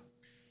 Yeah.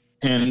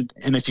 And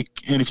if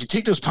you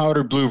take those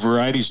powder blue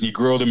varieties and you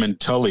grow them in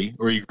Tully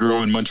or you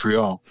grow in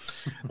Montreal,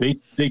 they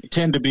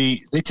tend to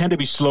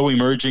be slow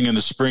emerging in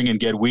the spring and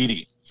get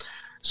weedy.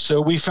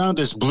 So we found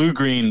this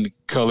blue-green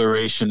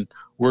coloration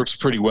works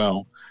pretty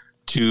well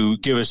to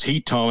give us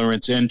heat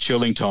tolerance and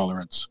chilling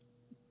tolerance.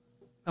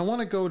 I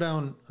want to go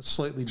down a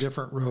slightly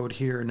different road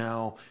here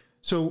now.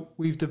 So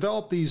we've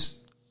developed these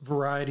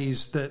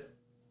varieties that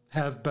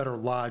have better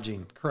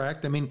lodging,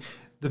 correct? I mean,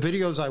 the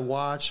videos I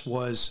watched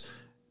was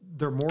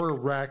they're more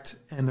erect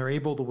and they're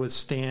able to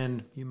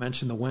withstand, you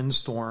mentioned the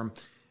windstorm.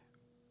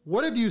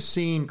 What have you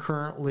seen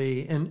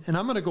currently? And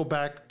I'm going to go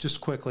back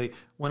just quickly.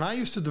 When I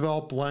used to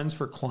develop blends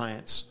for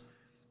clients,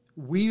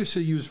 we used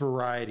to use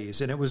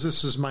varieties, and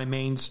this is my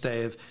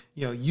mainstay of,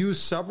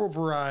 use several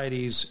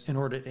varieties in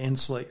order to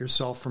insulate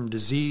yourself from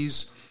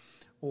disease,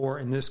 or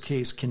in this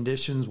case,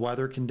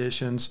 weather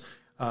conditions.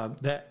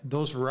 That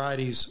those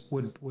varieties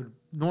would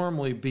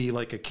normally be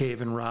like a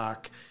Cave and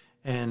Rock,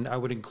 and I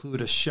would include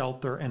a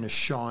Shelter and a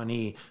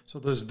Shawnee. So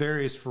those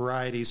various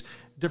varieties,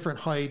 different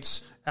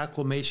heights,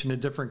 acclimation to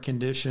different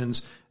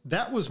conditions.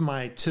 that was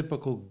my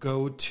typical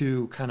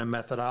go-to kind of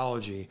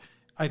methodology.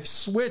 I've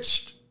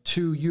switched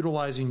to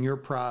utilizing your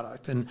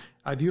product, and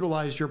I've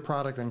utilized your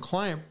product on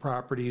client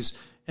properties,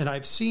 and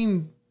I've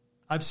seen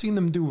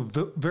them do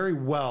very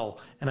well,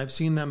 and I've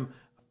seen them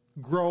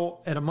grow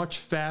at a much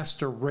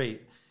faster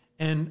rate.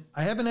 And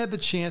I haven't had the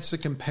chance to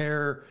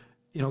compare,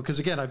 because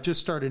again, I've just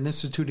started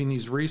instituting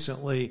these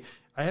recently.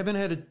 I haven't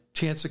had a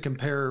chance to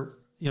compare,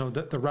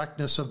 the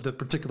rectness of the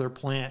particular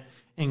plant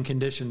and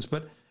conditions.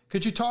 But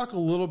could you talk a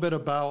little bit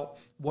about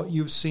what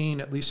you've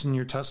seen, at least in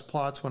your test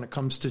plots, when it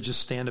comes to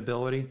just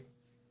standability?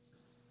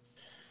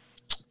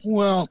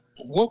 Well,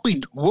 what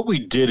we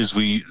did is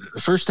the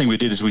first thing we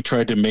did is we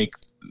tried to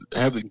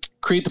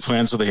create the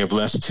plants so they have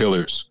less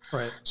tillers,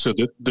 right? So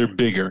that they're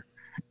bigger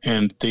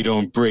and they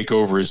don't break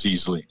over as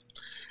easily.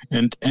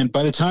 And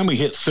by the time we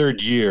hit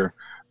third year,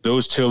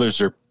 those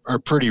tillers are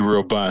pretty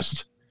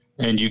robust,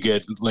 and you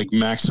get like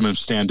maximum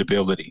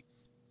standability.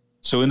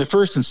 So in the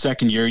first and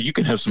second year, you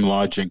can have some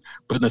lodging,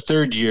 but in the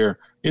third year,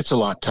 it's a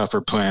lot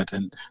tougher plant.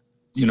 And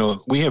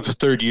we have a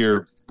third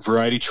year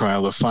variety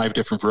trial of 5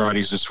 different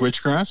varieties of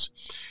switchgrass,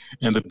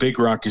 and the big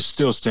rock is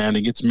still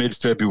standing. It's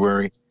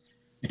mid-February,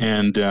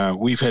 and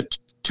we've had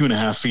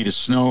 2.5 feet of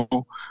snow.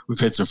 We've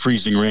had some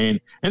freezing rain,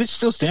 and it's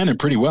still standing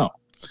pretty well.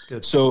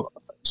 Good.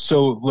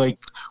 So like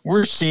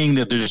we're seeing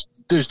that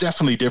there's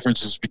definitely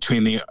differences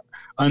between the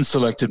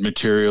unselected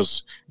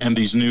materials and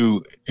these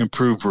new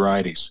improved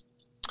varieties.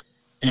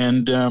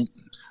 And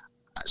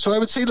so I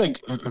would say, like,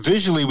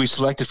 visually we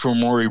selected for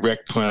more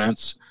erect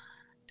plants,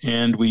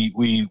 and we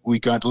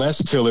got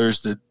less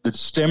tillers. The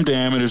stem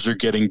diameters are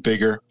getting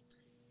bigger,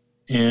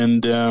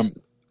 and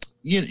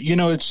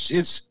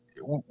it's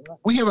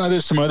we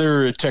have some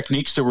other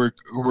techniques that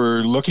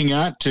we're looking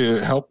at to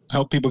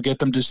help people get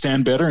them to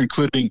stand better,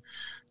 including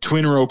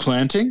twin row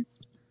planting.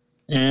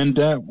 And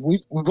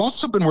we've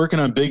also been working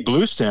on big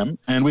blue stem,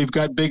 and we've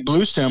got big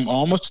blue stem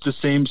almost the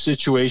same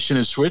situation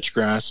as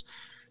switchgrass.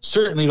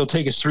 Certainly it'll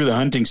take us through the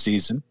hunting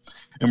season,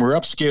 and we're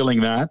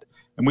upscaling that.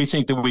 And we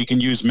think that we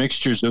can use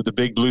mixtures of the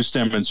big blue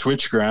stem and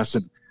switchgrass,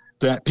 and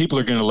that people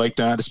are going to like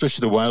that,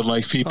 especially the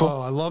wildlife people.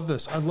 Oh, I love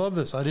this.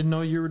 I didn't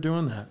know you were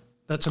doing that.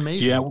 That's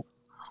amazing. Yeah.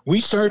 We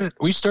started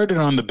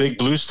on the big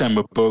blue stem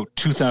about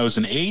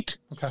 2008.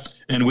 Okay.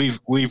 And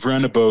we've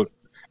run about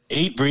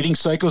 8 breeding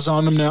cycles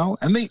on them now,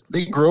 and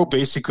they grow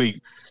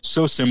basically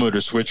so similar to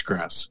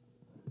switchgrass.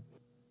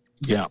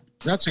 Yeah.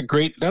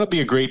 That'll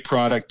be a great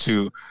product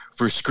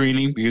for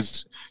screening,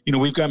 because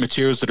we've got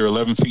materials that are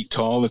 11 feet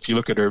tall. If you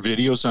look at our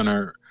videos on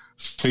our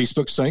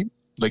Facebook site,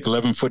 like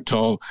 11-foot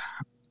tall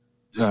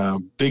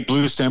big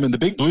blue stem, and the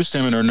big blue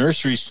stem in our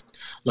nurseries,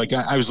 like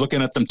I was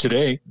looking at them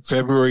today,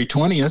 February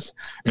 20th,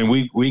 and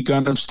we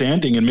got them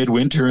standing in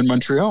midwinter in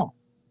Montreal.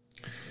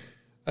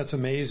 That's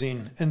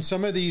amazing. And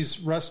some of these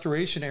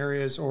restoration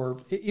areas, or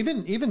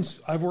even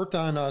I've worked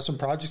on some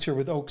projects here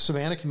with Oak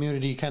Savannah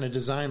Community kind of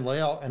design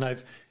layout, and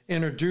I've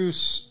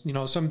introduced,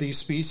 some of these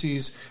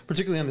species,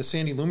 particularly on the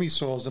sandy loamy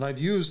soils, and I've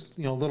used,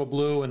 Little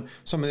Blue and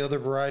some of the other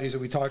varieties that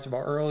we talked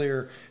about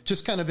earlier,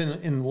 just kind of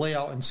in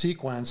layout and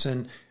sequence.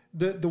 And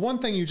the one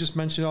thing you just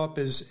mentioned up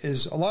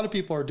is a lot of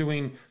people are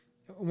doing,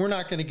 we're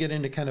not going to get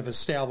into kind of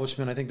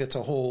establishment. I think that's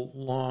a whole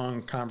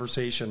long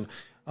conversation.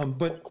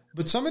 But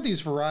some of these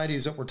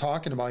varieties that we're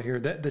talking about here,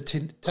 that the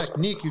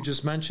technique you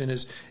just mentioned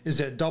is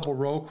that double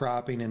row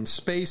cropping and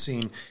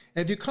spacing.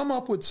 Have you come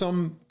up with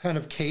some kind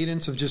of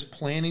cadence of just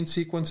planting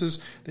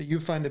sequences that you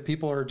find that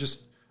people are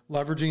just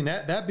leveraging?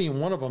 That being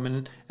one of them,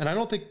 and I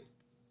don't think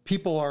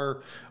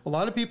a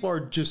lot of people are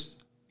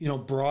just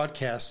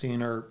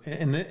broadcasting, or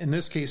in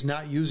this case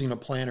not using a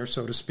planter,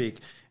 so to speak.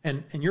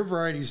 And your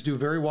varieties do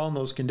very well in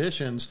those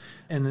conditions.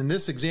 And in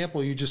this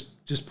example, you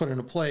just put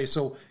into play.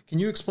 So can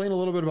you explain a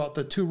little bit about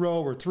the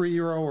 2-row or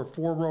 3-row or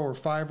 4-row or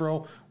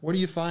 5-row? What are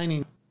you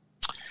finding?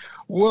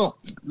 Well,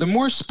 the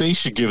more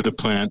space you give the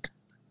plant,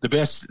 the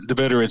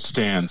better it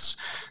stands.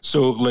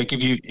 So like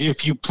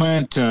if you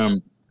plant,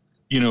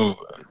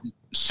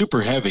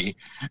 super heavy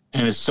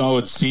and it's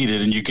solid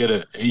seeded, and you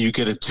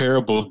get a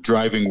terrible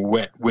driving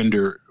wet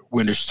winter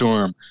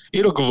storm,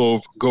 it'll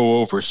go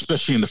over,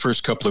 especially in the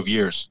first couple of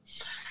years.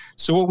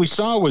 So what we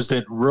saw was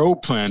that row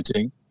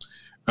planting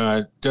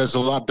does a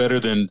lot better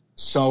than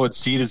solid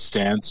seeded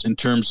stands in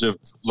terms of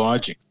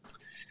lodging.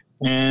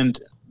 And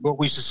what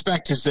we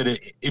suspect is that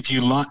if you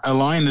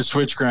align the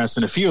switchgrass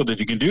in a field, if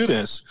you can do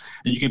this,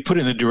 and you can put it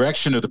in the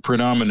direction of the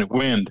predominant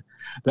wind,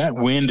 that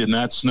wind and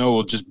that snow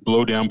will just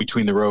blow down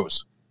between the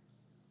rows.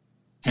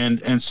 And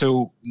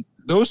so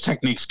those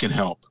techniques can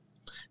help.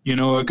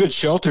 A good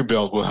shelter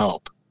belt will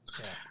help.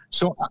 Yeah.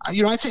 So,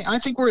 I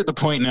think we're at the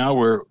point now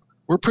where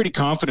we're pretty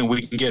confident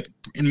we can get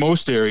in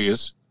most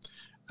areas,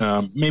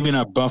 maybe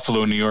not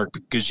Buffalo, New York,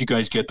 because you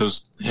guys get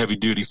those heavy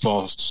duty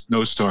fall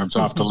snowstorms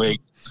off the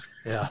lake.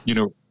 Yeah.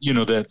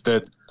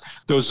 That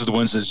those are the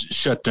ones that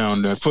shut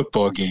down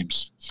football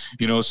games.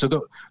 So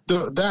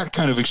that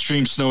kind of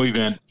extreme snow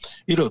event,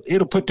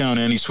 it'll put down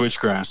any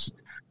switchgrass.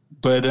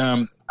 But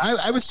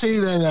I would say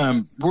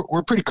that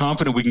we're pretty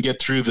confident we can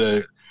get through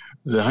the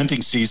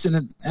hunting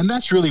season, and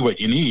that's really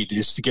what you need,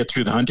 is to get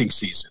through the hunting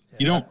season.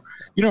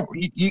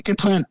 You can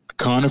plant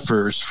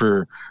conifers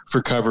for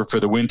cover for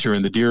the winter,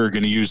 and the deer are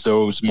going to use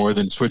those more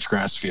than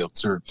switchgrass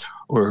fields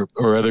or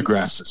other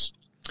grasses.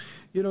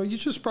 You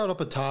just brought up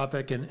a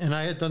topic, and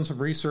I had done some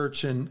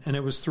research, and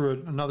it was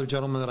through another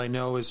gentleman that I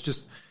know, is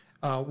just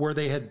where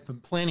they had been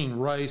planting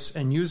rice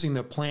and using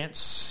the plant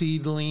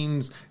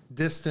seedlings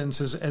distance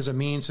as a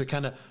means to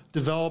kind of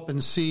develop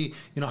and see,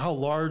 how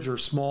large or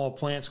small a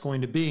plant's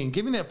going to be. And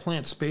giving that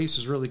plant space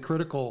is really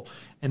critical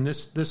in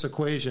this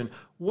equation.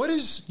 What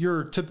is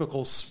your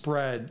typical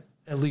spread,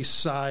 at least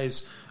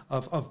size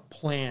of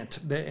plant,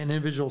 an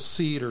individual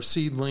seed or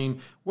seedling?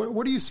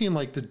 What are you seeing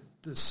like the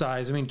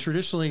size? I mean,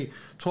 traditionally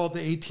 12 to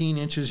 18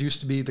 inches used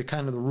to be the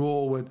kind of the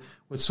rule with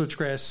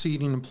switchgrass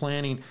seeding and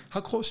planting. How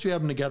close do you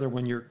have them together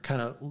when you're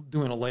kind of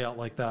doing a layout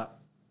like that?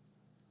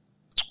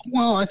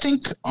 Well, I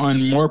think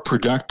on more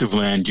productive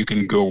land, you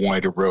can go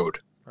wider road.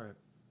 Right.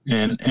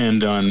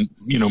 And on,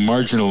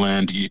 marginal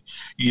land,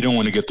 you don't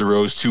want to get the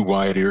rows too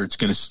wide, or it's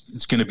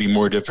going to be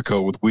more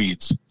difficult with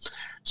weeds.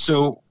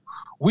 So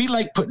we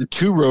like putting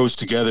 2 rows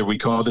together. We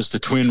call this the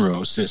twin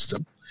row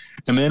system.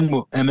 And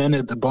then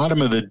at the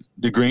bottom of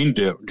the grain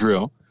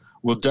drill,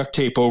 we'll duct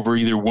tape over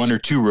either 1 or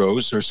 2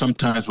 rows, or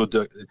sometimes we'll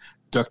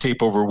duct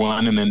tape over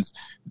 1 and then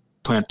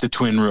plant the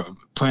twin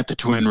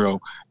row,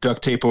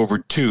 duct tape over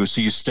 2,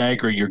 so you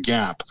stagger your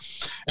gap.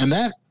 And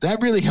that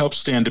really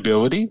helps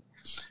standability,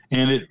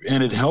 and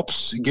it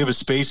helps give a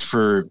space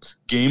for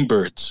game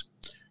birds,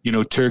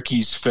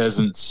 turkeys,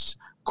 pheasants,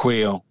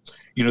 quail.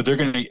 They're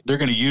going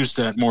to use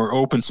that more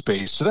open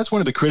space. So that's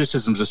one of the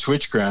criticisms of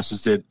switchgrass,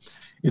 is that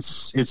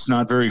it's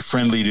not very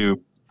friendly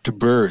to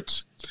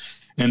birds.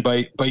 And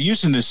by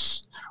using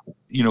this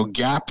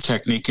gap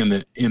technique in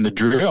the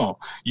drill,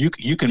 you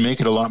can make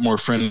it a lot more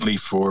friendly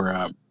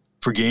for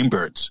game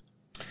birds.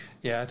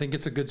 Yeah, I think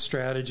it's a good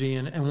strategy,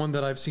 and one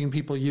that I've seen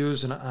people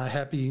use, and I'm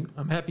happy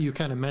you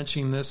kind of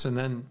mentioning this, and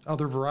then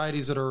other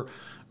varieties that are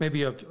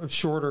maybe of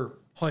shorter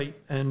height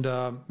and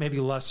maybe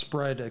less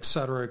spread, et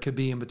cetera, it could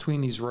be in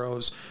between these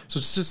rows. So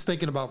it's just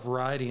thinking about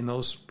variety in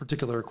those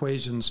particular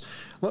equations.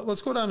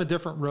 Let's go down a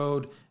different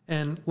road,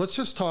 and let's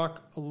just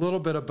talk a little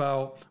bit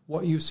about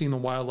what you've seen the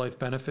wildlife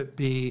benefit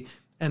be,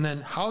 and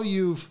then how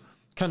you've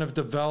kind of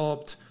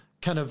developed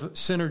kind of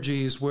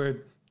synergies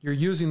where you're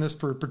using this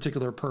for a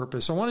particular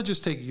purpose. I want to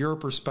just take your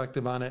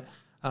perspective on it.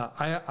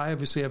 I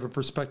obviously have a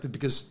perspective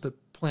because the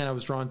plant I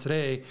was drawing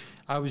today,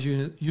 I was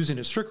using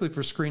it strictly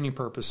for screening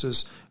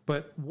purposes.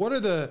 But what are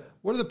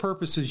the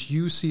purposes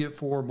you see it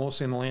for,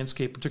 mostly in the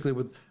landscape, particularly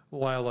with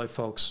wildlife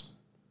folks?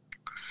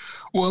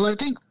 Well, I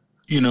think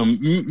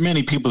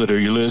many people that are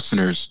your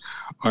listeners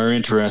are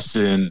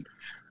interested in,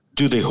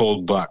 do they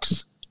hold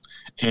bucks,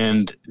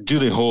 and do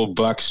they hold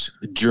bucks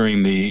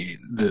during the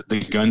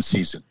gun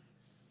season?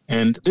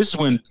 And this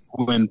is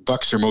when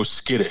bucks are most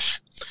skittish,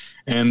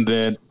 and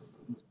that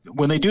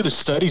when they do the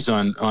studies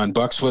on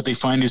bucks, what they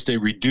find is they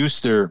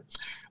reduce their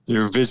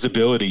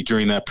visibility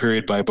during that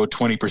period by about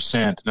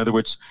 20%. In other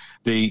words,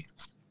 the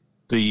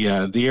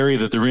area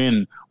that they're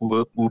in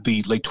will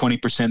be like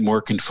 20%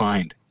 more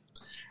confined.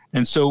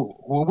 And so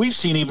what we've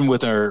seen even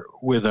with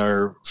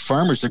our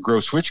farmers that grow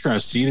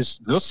switchgrass seed is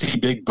they'll see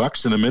big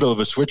bucks in the middle of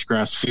a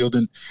switchgrass field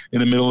in the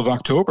middle of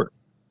October.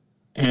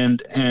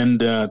 And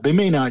they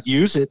may not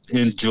use it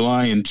in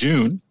July and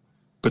June,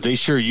 but they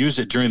sure use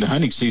it during the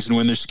hunting season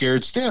when they're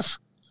scared stiff.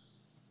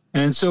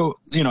 And so,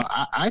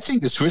 I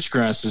think the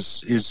switchgrass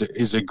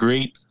is a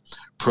great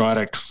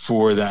product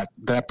for that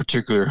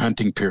particular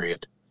hunting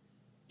period.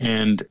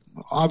 And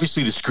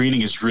obviously the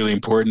screening is really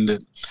important,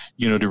 that,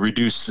 to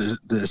reduce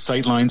the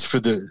sight lines for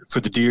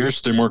the deer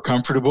so they're more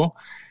comfortable.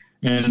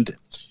 And,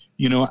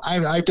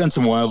 I've done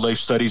some wildlife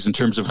studies in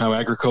terms of how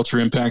agriculture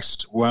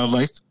impacts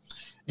wildlife.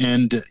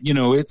 And,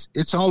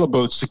 it's all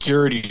about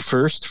security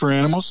first for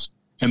animals,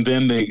 and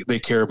then they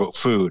care about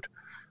food.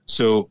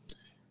 So,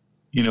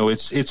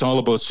 it's all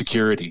about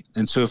security.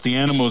 And so if the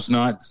animal's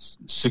not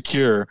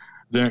secure,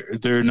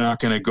 they're not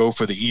going to go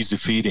for the ease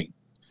of feeding.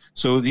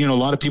 So, a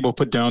lot of people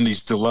put down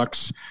these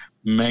deluxe,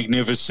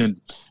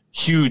 magnificent,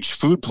 huge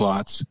food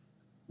plots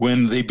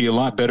when they'd be a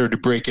lot better to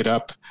break it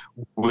up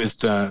with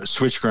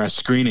switchgrass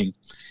screening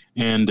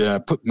and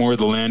put more of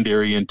the land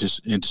area into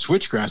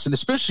switchgrass, and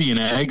especially in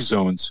ag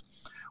zones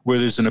where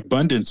there's an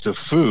abundance of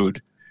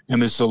food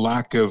and there's a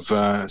lack of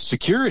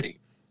security.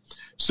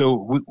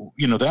 So,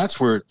 that's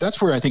where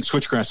I think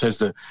switchgrass has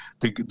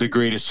the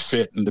greatest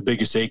fit and the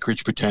biggest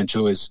acreage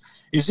potential is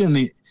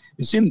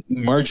in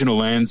marginal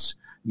lands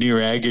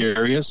near ag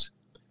areas,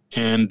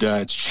 and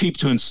it's cheap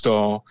to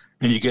install,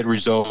 and you get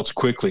results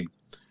quickly.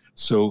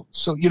 So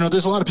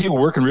there's a lot of people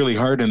working really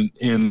hard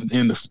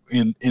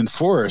in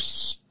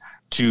forests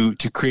to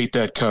create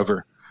that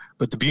cover.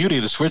 But the beauty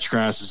of the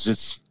switchgrass is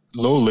it's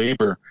low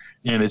labor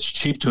and it's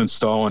cheap to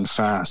install and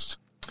fast.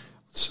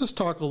 Let's just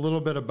talk a little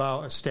bit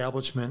about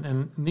establishment.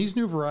 And these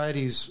new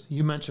varieties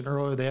you mentioned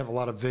earlier, they have a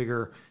lot of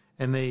vigor,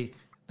 and they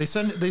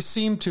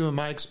seem to, in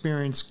my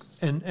experience,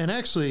 and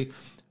actually,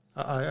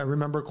 I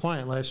remember a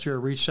client last year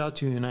reached out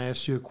to you and I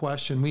asked you a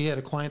question. We had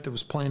a client that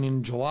was planting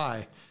in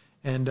July,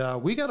 And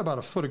we got about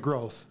a foot of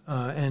growth.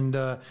 And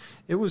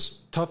it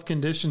was tough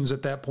conditions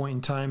at that point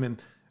in time.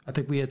 And I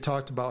think we had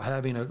talked about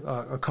having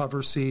a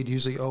cover seed,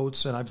 usually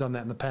oats, and I've done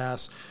that in the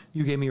past.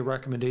 You gave me a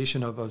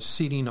recommendation of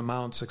seeding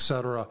amounts, et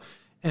cetera.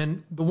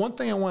 And the one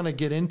thing I want to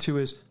get into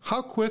is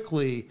how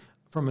quickly,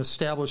 from an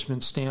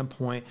establishment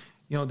standpoint,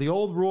 the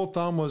old rule of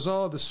thumb was,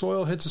 the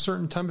soil hits a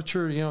certain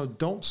temperature,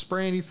 don't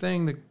spray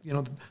anything.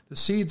 The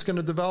seed's going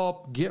to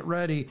develop, get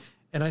ready.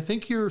 And I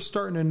think you're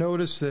starting to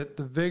notice that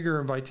the vigor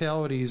and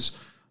vitality is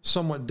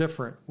somewhat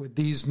different with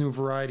these new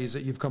varieties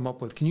that you've come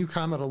up with. Can you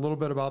comment a little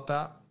bit about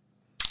that?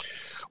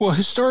 Well,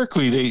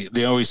 historically,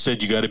 they always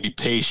said you got to be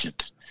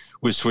patient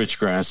with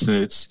switchgrass, and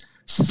it's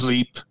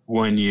sleep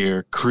 1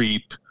 year,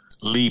 creep,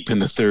 leap in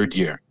the third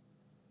year.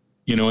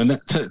 And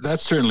that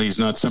certainly is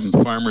not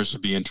something farmers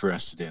would be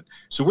interested in.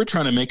 So we're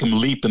trying to make them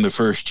leap in the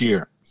first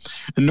year.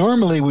 And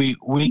normally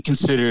we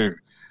consider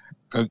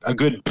a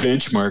good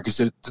benchmark is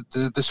that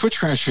the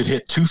switchgrass should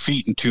hit 2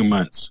 feet in 2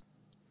 months.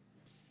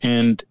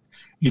 And,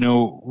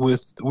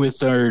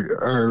 with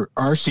our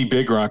RC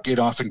Big Rock, it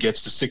often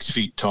gets to 6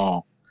 feet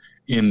tall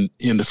in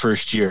the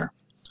first year.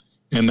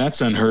 And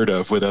that's unheard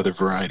of with other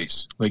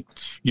varieties. Like,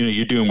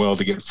 you're doing well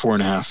to get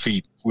 4.5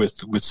 feet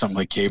with something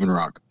like Cave and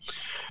Rock.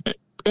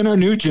 And our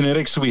new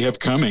genetics we have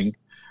coming,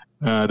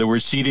 that we're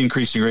seed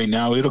increasing right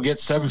now, it'll get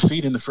 7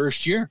 feet in the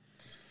first year.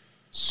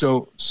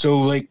 So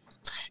like,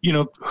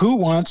 who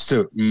wants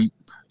to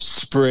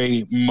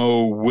spray,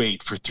 mow,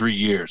 wait for 3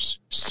 years?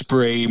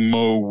 Spray,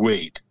 mow,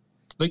 wait.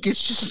 Like,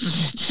 it's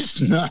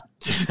just not,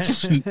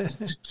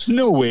 it's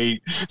no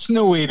way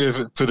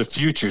for the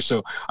future.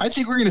 So I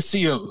think we're going to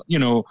see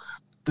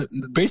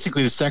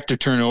basically the sector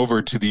turn over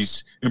to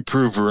these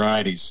improved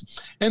varieties.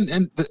 And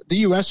the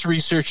U.S.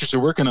 researchers are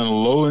working on the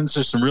lowlands.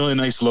 There's some really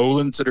nice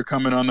lowlands that are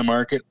coming on the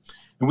market.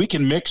 And we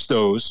can mix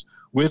those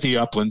with the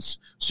uplands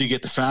so you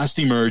get the fast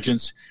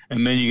emergence,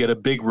 and then you get a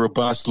big,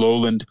 robust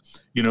lowland,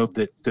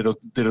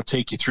 that'll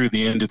take you through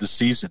the end of the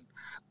season.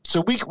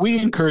 So we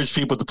encourage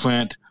people to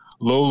plant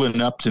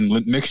lowland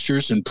upland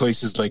mixtures in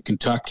places like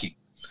Kentucky.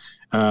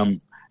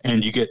 And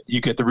you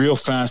get the real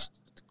fast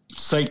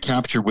site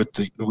capture with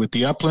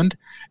the upland,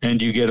 and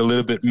you get a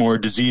little bit more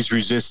disease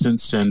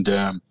resistance and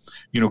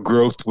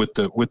growth with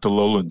the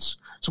lowlands.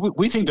 So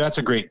we think that's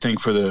a great thing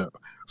for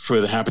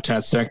the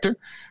habitat sector.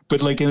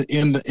 But like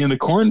in the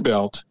Corn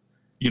Belt,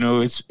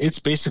 it's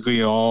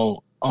basically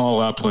all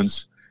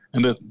uplands,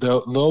 and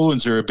the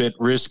lowlands are a bit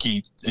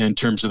risky in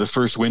terms of the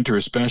first winter,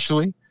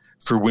 especially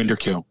for winter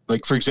kill.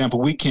 Like, for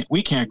example, we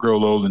can't grow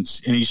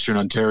lowlands in Eastern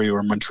Ontario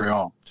or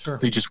Montreal. Sure.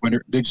 They just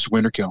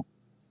winter kill.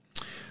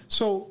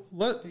 So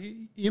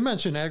you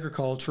mentioned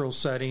agricultural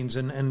settings,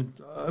 and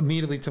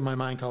immediately to my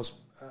mind comes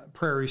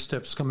prairie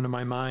steps coming to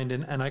my mind,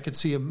 and I could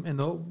see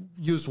them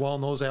used well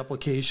in those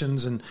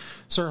applications. And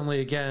certainly,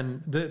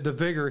 again, the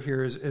vigor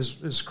here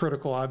is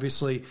critical.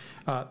 Obviously,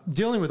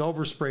 dealing with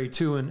overspray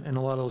too, in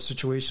a lot of those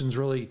situations,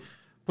 really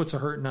puts a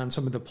hurting on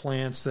some of the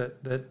plants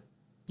that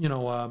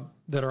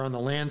are on the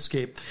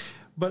landscape.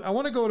 But I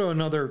want to go to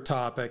another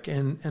topic,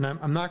 and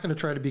I'm not going to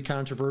try to be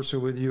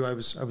controversial with you. I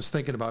was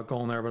thinking about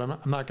going there, but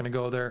I'm not going to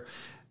go there.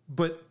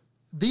 But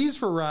these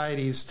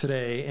varieties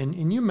today,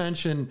 and you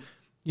mentioned,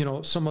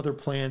 some other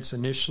plants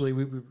initially.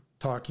 We were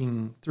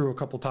talking through a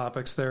couple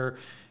topics there.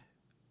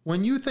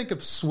 When you think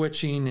of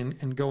switching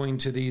and going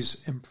to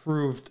these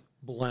improved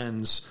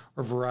blends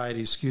or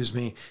varieties,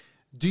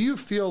 do you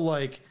feel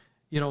like,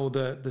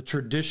 the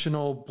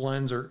traditional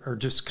blends are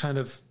just kind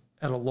of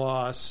at a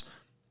loss,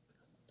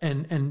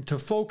 and to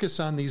focus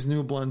on these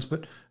new blends,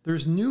 but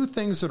there's new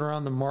things that are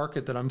on the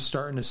market that I'm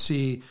starting to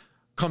see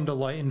come to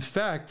light. In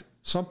fact,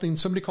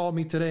 somebody called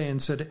me today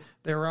and said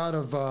they were out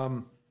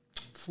of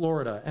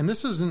Florida, and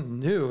this isn't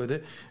new.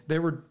 They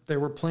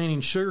were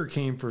planting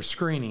sugarcane for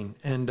screening,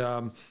 and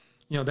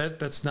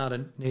that's not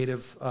a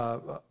native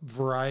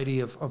variety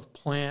of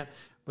plant,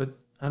 but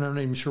I'm not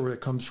even sure where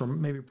it comes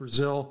from. Maybe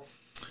Brazil.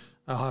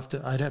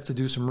 I'd have to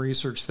do some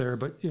research there,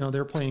 but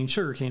they're planting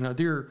sugarcane, a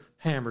deer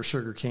hammer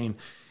sugarcane.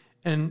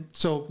 And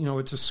so,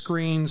 it's a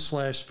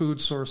screen/food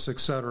source, et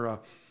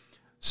cetera.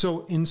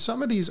 So in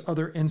some of these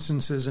other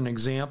instances and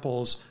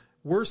examples,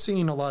 we're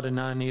seeing a lot of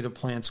non-native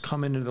plants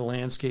come into the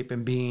landscape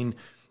and being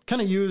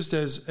kind of used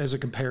as a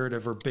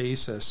comparative or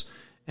basis.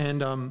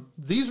 And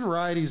these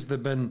varieties that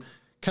have been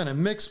kind of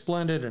mixed,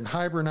 blended, and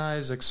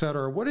hybridized, et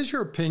cetera. What is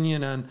your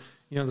opinion on,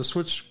 the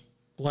switch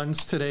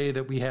blends today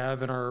that we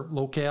have in our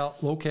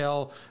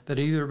locale that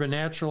either been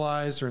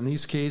naturalized or in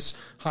these cases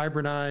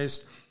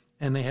hybridized?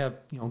 And they have,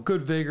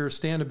 good vigor,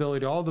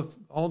 standability,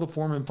 all the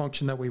form and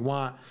function that we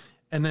want.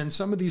 And then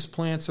some of these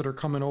plants that are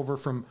coming over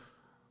from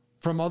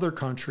other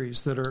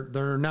countries that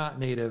are not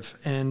native.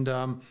 And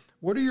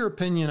what are your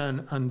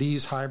opinion on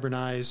these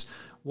hybridized?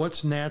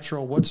 What's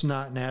natural? What's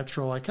not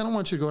natural? I kind of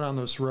want you to go down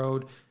this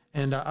road.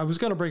 And I was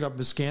going to bring up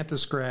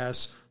miscanthus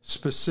grass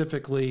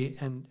specifically,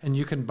 and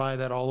you can buy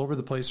that all over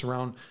the place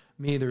around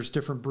me. There's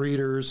different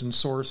breeders and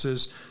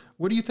sources.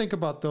 What do you think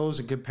about those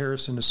in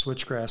comparison to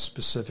switchgrass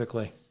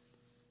specifically?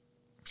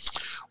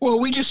 Well,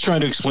 we just try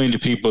to explain to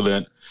people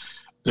that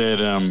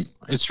that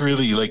it's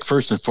really like,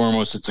 first and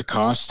foremost, it's a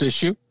cost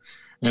issue.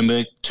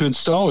 And to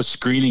install a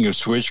screening of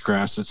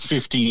switchgrass that's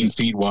 15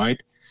 feet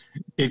wide,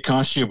 it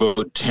costs you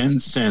about 10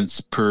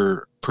 cents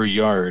per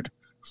yard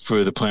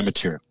for the plant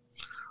material.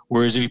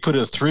 Whereas if you put a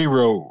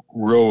 3-row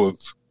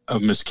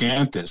of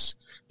miscanthus,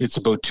 it's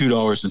about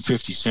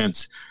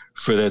 $2.50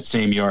 for that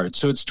same yard.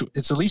 So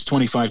it's at least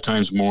 25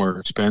 times more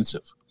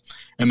expensive.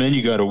 And then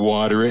you got to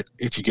water it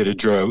if you get a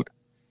drought,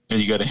 and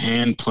you got to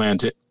hand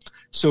plant it.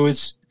 So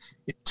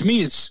to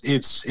me,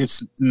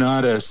 it's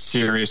not a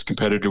serious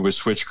competitor with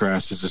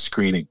switchgrass as a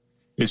screening.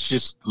 It's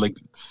just like,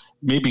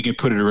 maybe you can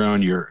put it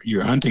around your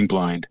hunting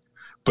blind,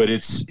 but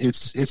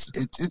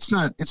it's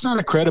not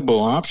a credible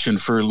option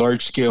for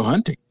large scale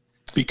hunting,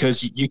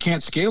 because you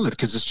can't scale it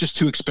because it's just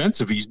too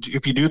expensive.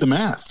 If you do the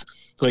math,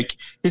 like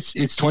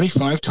it's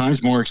 25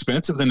 times more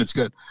expensive than it's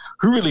got.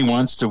 Who really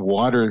wants to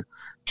water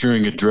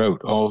during a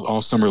drought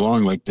all summer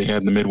long like they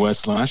had in the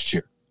Midwest last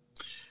year?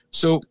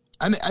 So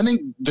I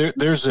think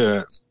there's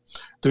a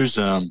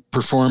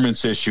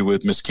performance issue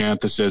with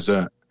miscanthus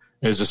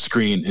as a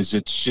screen. It's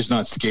just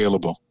not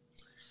scalable.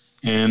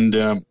 And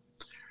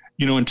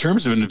in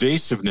terms of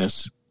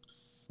invasiveness,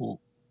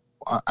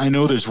 I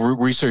know there's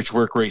research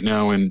work right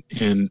now in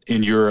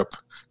Europe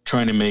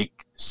trying to make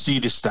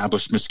seed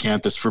established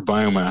miscanthus for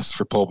biomass,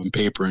 for pulp and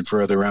paper, and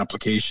for other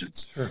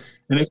applications. Sure.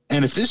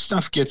 And if this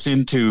stuff gets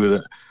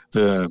into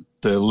the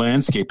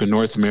landscape in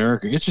North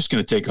America, it's just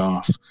going to take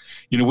off.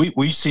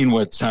 We've seen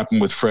what's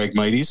happened with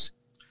Phragmites,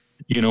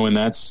 and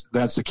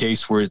that's the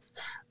case where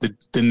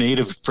the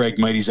native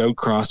Phragmites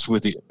outcrossed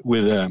with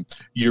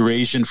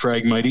Eurasian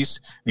Phragmites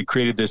and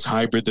created this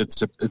hybrid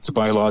it's a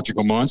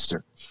biological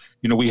monster.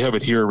 We have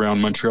it here around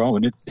Montreal,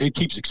 and it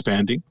keeps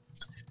expanding.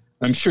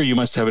 I'm sure you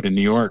must have it in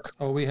New York.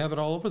 Oh, we have it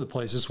all over the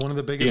place. It's one of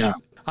the biggest. Yeah.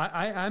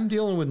 I'm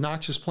dealing with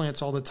noxious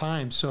plants all the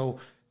time. So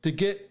to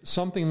get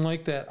something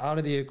like that out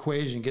of the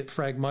equation, get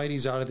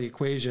Phragmites out of the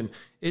equation,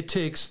 it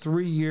takes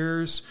 3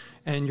 years,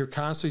 and you're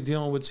constantly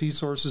dealing with seed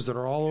sources that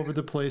are all over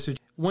the place.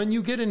 When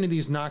you get into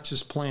these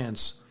noxious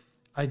plants,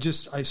 I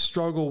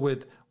struggle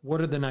with what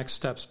are the next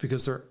steps,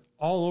 because they're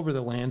all over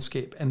the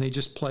landscape and they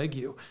just plague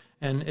you.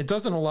 And it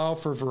doesn't allow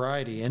for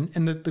variety.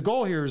 And the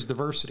goal here is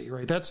diversity,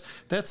 right? That's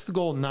the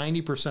goal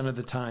 90% of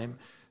the time.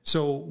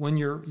 So when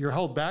you're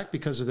held back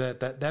because of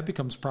that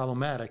becomes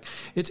problematic.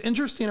 It's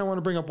interesting. I want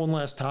to bring up one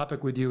last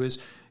topic with you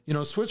is,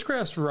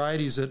 switchgrass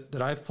varieties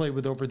that I've played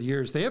with over the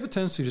years, they have a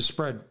tendency to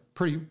spread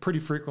pretty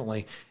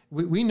frequently.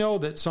 We know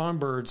that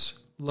songbirds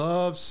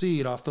love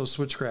seed off those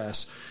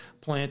switchgrass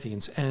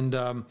plantings. And,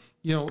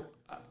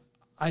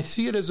 I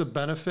see it as a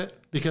benefit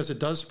because it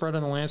does spread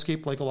on the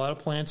landscape like a lot of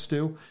plants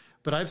do.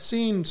 But I've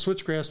seen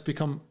switchgrass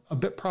become a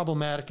bit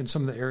problematic in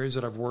some of the areas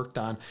that I've worked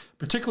on,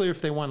 particularly if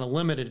they want to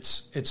limit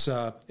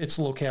its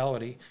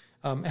locality.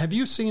 Have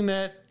you seen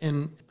that,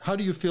 and how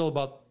do you feel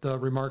about the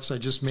remarks I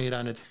just made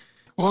on it?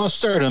 Well, I'll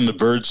start on the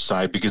bird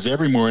side, because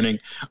every morning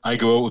I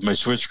go out with my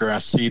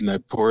switchgrass seed and I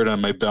pour it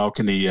on my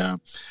balcony, and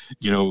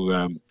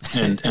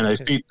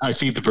I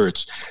feed the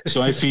birds.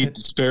 So I feed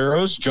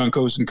sparrows,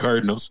 juncos, and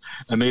cardinals,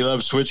 and they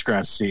love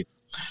switchgrass seed.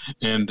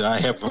 And I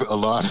have a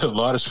lot of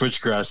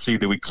switchgrass seed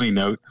that we clean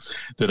out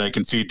that I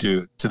can feed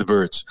to the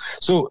birds.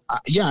 So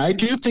I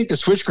do think the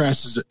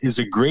switchgrass is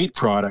a great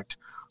product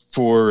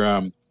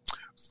for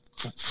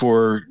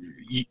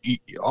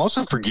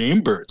also for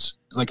game birds.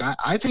 Like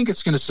I think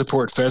it's going to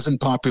support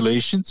pheasant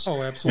populations.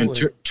 Oh,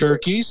 absolutely. And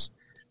turkeys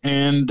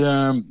and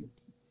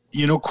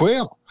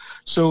quail.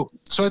 So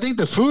I think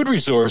the food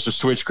resource of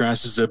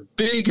switchgrass is a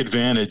big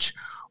advantage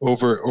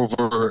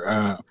over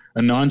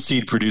a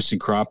non-seed producing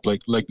crop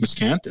like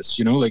miscanthus.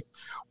 Like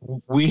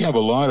we have a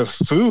lot of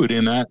food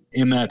in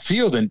that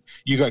field, and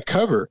you got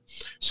cover,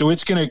 so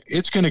it's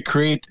gonna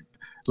create,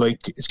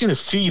 like, it's gonna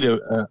feed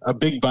a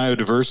big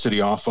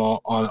biodiversity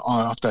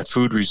off that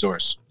food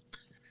resource.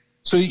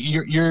 So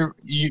your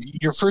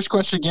first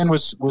question again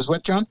was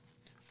what, John?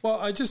 Well,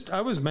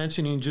 I was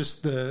mentioning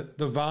just the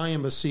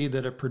volume of seed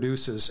that it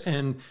produces.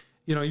 And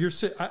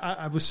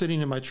I was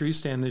sitting in my tree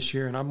stand this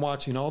year, and I'm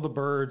watching all the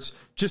birds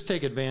just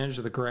take advantage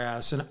of the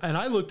grass. And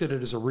I looked at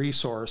it as a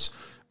resource.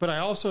 But I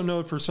also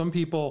know for some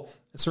people,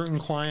 certain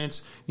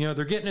clients,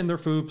 they're getting in their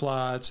food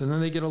plots, and then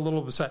they get a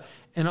little upset.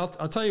 And I'll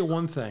tell you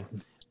one thing.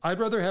 I'd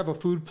rather have a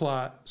food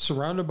plot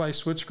surrounded by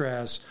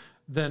switchgrass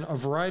than a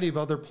variety of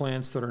other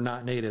plants that are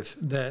not native,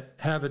 that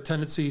have a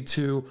tendency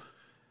to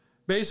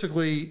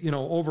basically,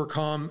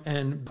 overcome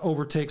and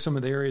overtake some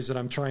of the areas that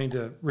I'm trying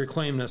to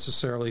reclaim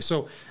necessarily.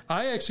 So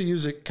I actually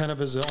use it kind of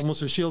as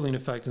almost a shielding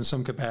effect in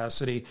some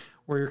capacity,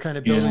 where you're kind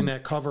of building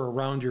that cover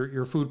around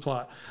your food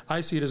plot.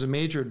 I see it as a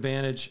major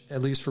advantage,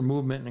 at least for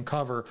movement and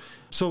cover.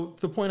 So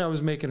the point I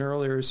was making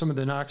earlier is some of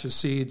the noxious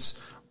seeds,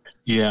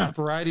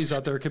 varieties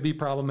out there could be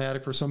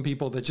problematic for some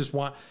people that just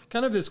want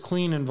kind of this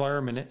clean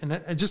environment. And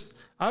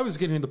I was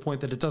getting to the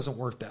point that it doesn't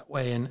work that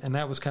way. And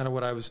that was kind of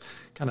what I was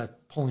kind of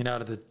pulling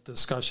out of the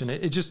discussion.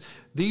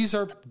 These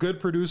are good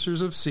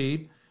producers of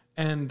seed,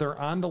 and they're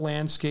on the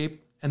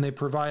landscape, and they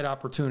provide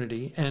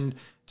opportunity. And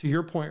to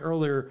your point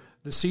earlier,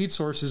 the seed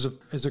source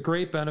is a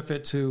great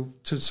benefit to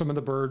some of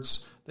the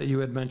birds that you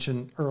had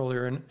mentioned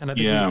earlier. And I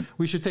think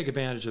we should take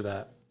advantage of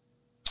that.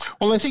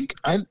 Well, I think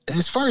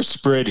as far as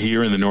spread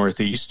here in the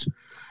Northeast,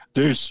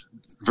 there's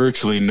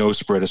virtually no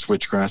spread of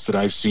switchgrass that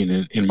I've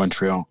seen in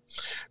Montreal.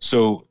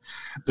 So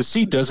the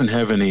seed doesn't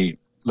have any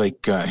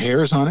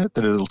hairs on it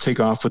that it'll take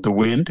off with the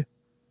wind.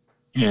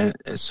 And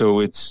so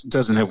it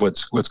doesn't have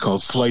what's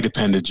called flight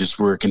appendages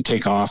where it can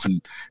take off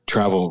and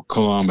travel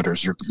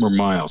kilometers or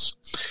miles.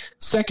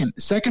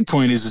 Second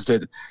point is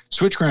that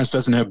switchgrass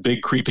doesn't have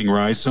big creeping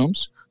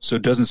rhizomes, so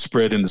it doesn't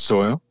spread in the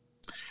soil.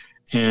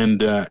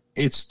 And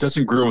it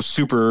doesn't grow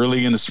super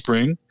early in the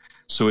spring,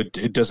 so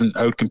it doesn't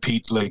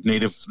outcompete like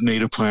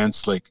native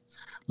plants like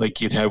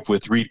you'd have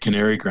with reed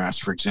canary grass,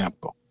 for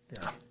example.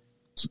 Yeah.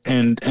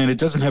 And it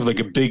doesn't have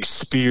like a big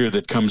spear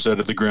that comes out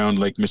of the ground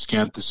like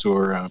miscanthus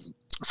or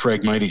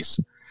Phragmites.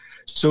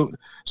 So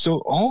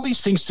all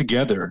these things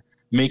together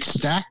make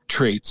stacked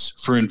traits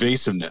for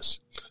invasiveness.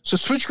 So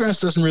switchgrass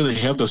doesn't really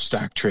have those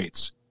stacked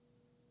traits.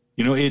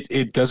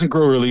 It doesn't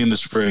grow early in the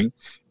spring.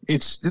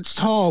 It's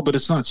tall, but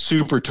it's not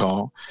super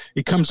tall.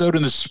 It comes out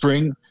in the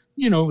spring,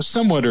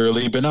 somewhat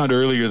early, but not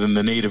earlier than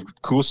the native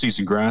cool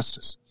season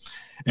grasses.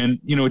 And,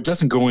 it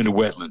doesn't go into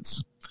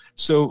wetlands.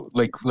 So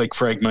like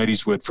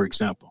Phragmites would, for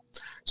example.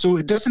 So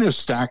it doesn't have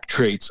stacked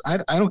traits. I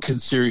don't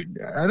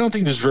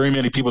think there's very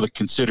many people that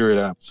consider it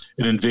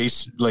an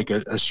invasive, like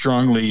a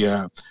strongly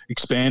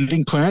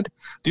expanding plant.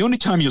 The only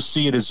time you'll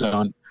see it is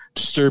on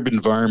disturbed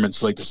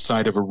environments like the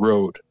side of a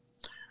road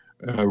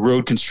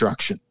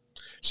construction.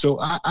 So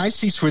I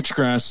see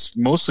switchgrass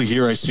mostly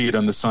here. I see it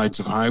on the sides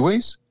of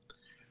highways,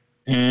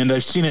 and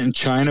I've seen it in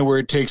China where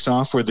it takes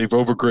off, where they've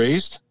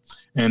overgrazed,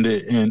 and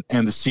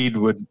the seed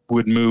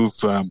would move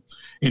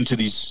into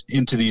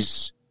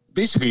these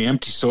basically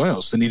empty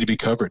soils that need to be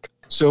covered.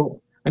 So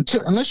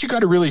unless you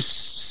got a really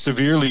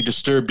severely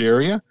disturbed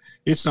area,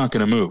 it's not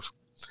going to move.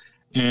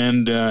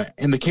 And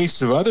in the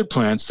case of other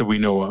plants that we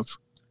know of,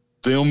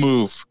 they'll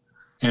move.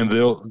 And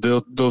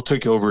they'll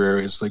take over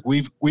areas. Like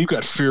we've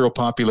got feral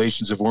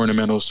populations of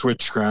ornamental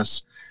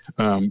switchgrass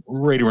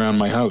right around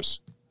my house,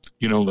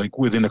 like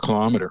within a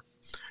kilometer.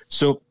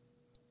 So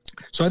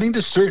I think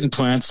there's certain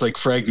plants like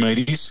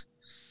Phragmites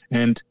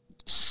and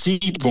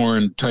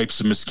seed-borne types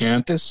of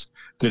miscanthus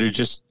that are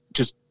just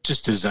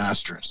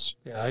disastrous.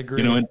 Yeah, I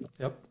agree.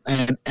 Yep.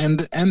 And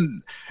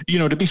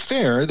to be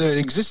fair, the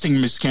existing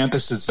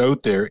miscanthus that's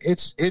out there,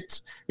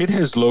 it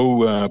has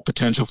low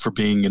potential for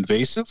being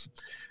invasive.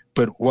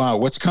 But wow,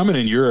 what's coming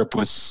in Europe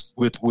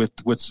with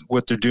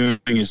what they're doing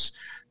is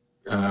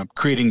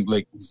creating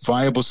like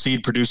viable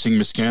seed producing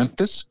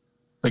miscanthus.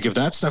 Like if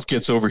that stuff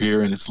gets over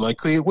here, and it's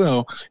likely it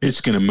will,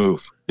 it's going to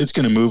move. It's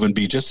going to move and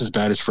be just as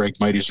bad as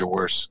Phragmites or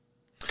worse,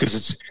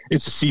 because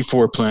it's a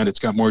C4 plant. It's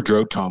got more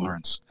drought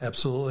tolerance.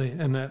 Absolutely,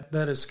 and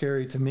that is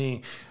scary to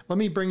me. Let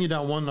me bring you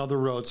down one other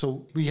road.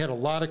 So we had a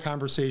lot of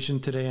conversation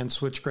today on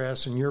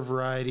switchgrass and your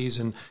varieties,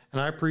 and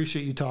I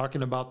appreciate you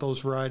talking about those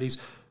varieties.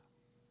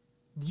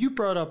 You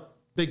brought up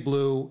Big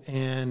Blue,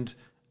 and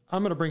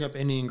I'm going to bring up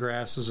Indian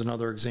grass as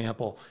another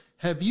example.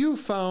 Have you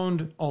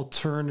found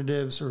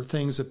alternatives or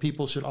things that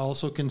people should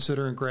also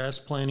consider in grass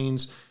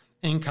plantings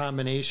in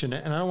combination?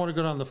 And I don't want to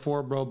go down the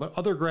forb road, but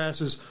other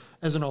grasses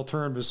as an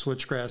alternative to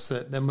switchgrass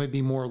that might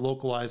be more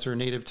localized or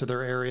native to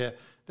their area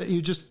that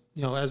you just,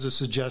 as a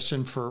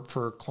suggestion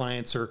for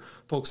clients or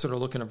folks that are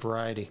looking at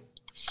variety?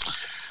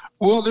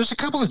 Well, there's a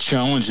couple of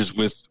challenges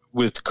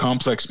with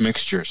complex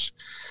mixtures.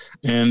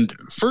 And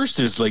first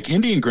is like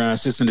Indian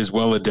grass isn't as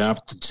well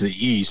adapted to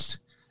the east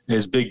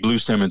as big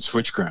bluestem and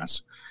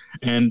switchgrass.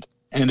 And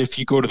if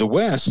you go to the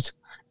west,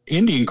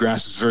 Indian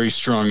grass is very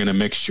strong in a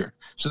mixture.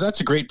 So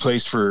that's a great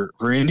place for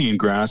Indian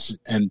grass.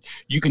 And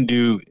you can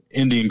do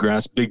Indian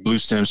grass, big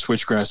bluestem,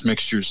 switchgrass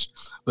mixtures,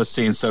 let's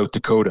say in South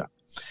Dakota.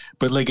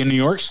 But like in New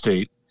York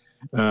State,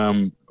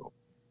 we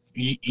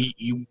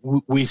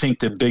think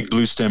that big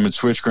bluestem and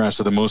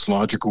switchgrass are the most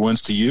logical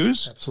ones to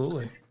use.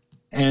 Absolutely.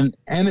 And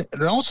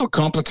it also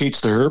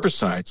complicates the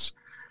herbicides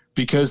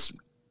because,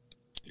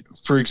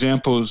 for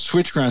example,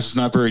 switchgrass is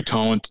not very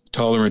tolerant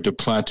to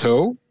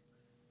plateau,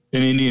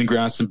 and Indian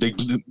grass and big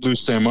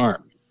bluestem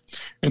are.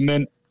 And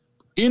then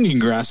Indian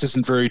grass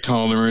isn't very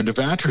tolerant of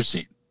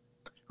atrazine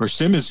or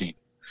simazine.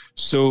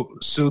 So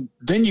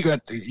then you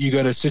got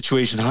a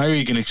situation. How are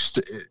you going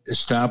to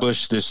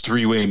establish this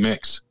three-way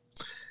mix?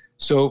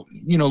 So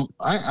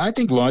I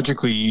think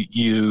logically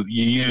you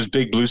use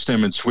big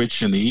bluestem and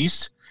switch in the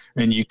east,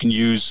 and you can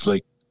use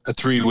like a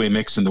three-way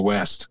mix in the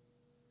west.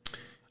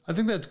 I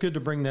think that's good to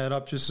bring that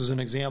up just as an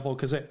example,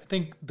 because I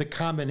think the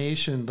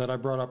combination that I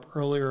brought up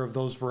earlier of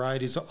those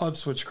varieties of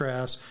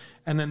switchgrass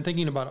and then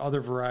thinking about other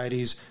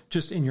varieties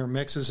just in your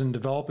mixes and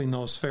developing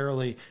those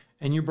fairly.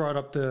 And you brought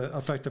up the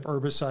effect of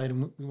herbicide,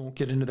 and we won't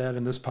get into that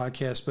in this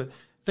podcast, but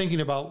thinking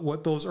about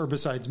what those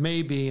herbicides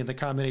may be and the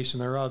combination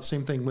thereof.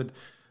 Same thing with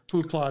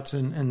food plots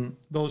and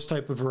those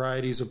type of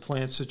varieties of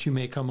plants that you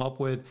may come up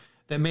with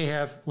that may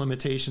have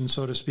limitations,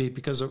 so to speak,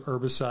 because of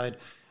herbicide.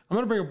 I'm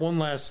going to bring up one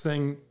last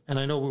thing, and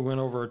I know we went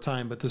over our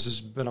time, but this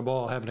has been a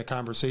ball having a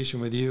conversation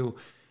with you.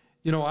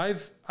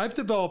 I've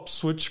developed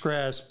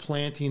switchgrass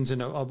plantings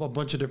in a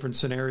bunch of different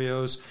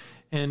scenarios,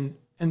 and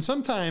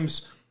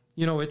sometimes,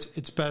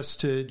 it's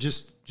best to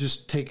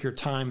just take your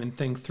time and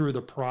think through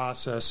the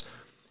process.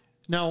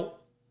 Now,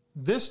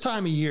 this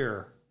time of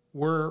year,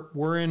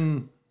 we're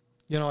in,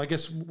 I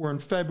guess we're in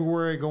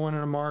February going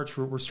into March.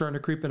 We're starting to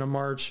creep into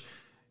March.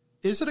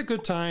 Is it a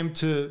good time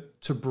to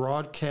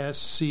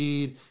broadcast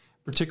seed,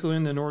 particularly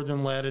in the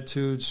northern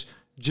latitudes,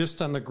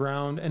 just on the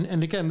ground?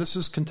 And again, this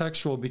is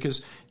contextual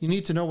because you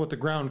need to know what the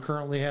ground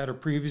currently had or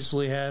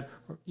previously had,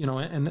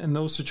 and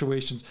those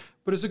situations.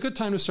 But it's a good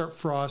time to start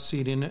frost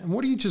seeding. And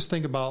what do you just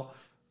think about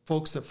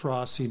folks that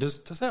frost seed?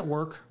 Does that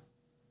work?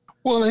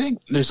 Well, I think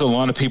there's a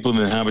lot of people in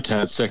the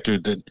habitat sector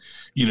that,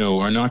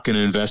 are not going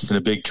to invest in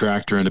a big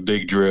tractor and a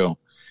big drill,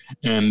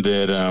 and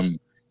that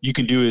you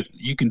can do it.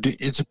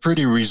 It's a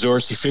pretty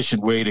resource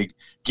efficient way to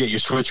get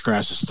your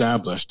switchgrass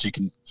established.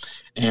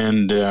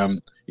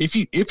 If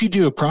you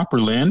do a proper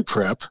land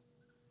prep,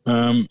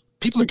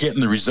 people are getting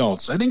the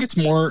results. I think it's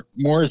more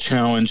a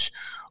challenge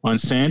on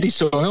sandy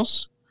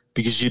soils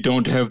because you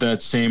don't have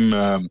that same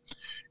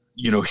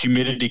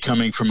humidity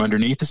coming from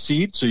underneath the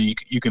seed, so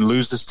you can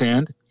lose the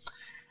stand.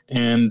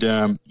 And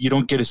you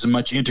don't get as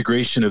much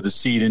integration of the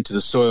seed into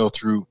the soil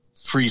through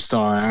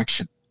freeze-thaw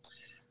action.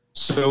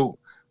 So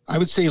I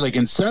would say like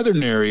in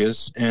southern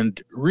areas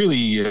and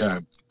really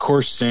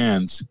coarse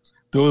sands,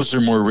 those are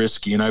more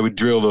risky, and I would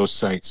drill those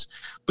sites.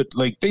 But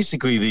like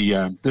basically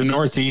the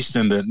Northeast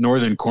and the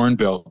Northern Corn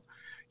Belt,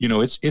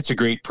 it's a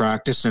great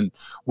practice, and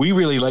we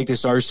really like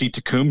this RC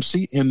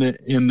Tecumseh in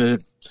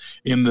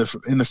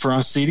the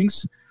frost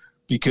seedings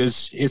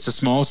because it's a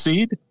small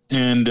seed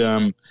and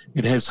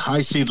it has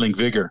high seedling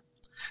vigor.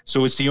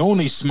 So it's the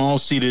only small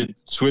seeded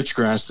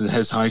switchgrass that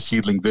has high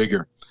seedling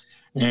vigor.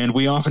 And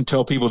we often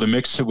tell people to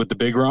mix it with the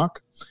big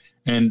rock,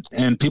 and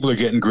people are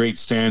getting great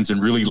stands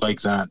and really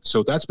like that.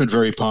 So that's been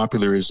very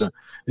popular is a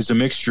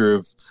mixture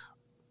of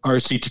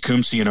RC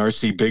Tecumseh and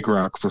RC big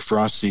rock for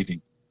frost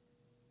seeding.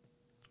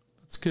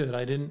 That's good.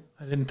 I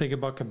didn't think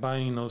about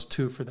combining those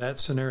two for that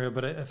scenario,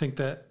 but I think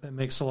that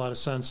makes a lot of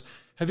sense.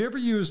 Have you ever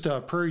used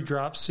prairie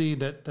drop seed?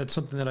 That's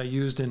something that I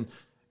used in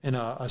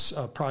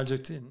a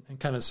project in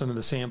kind of some of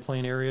the sand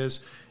plain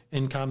areas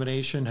in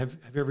combination. Have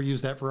you ever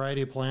used that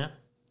variety of plant?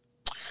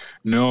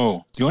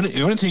 No. The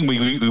only thing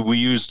we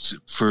used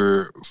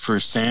for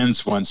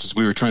sands once is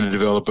we were trying to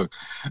develop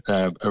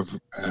a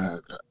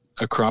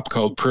crop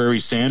called prairie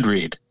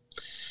sandreed,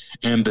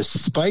 and the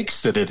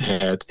spikes that it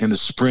had in the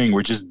spring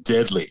were just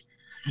deadly.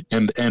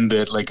 And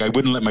that, like, I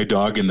wouldn't let my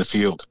dog in the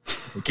field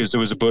because there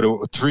was about a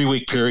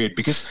 3-week period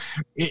because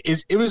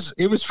it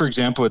was, for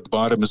example, at the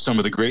bottom of some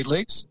of the Great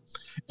Lakes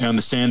on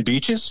the sand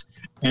beaches,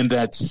 and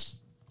that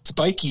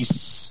spike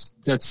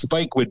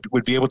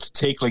would be able to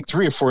take like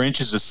 3 or 4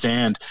 inches of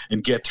sand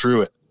and get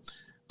through it.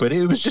 But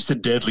it was just a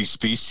deadly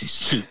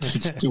species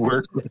to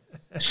work with.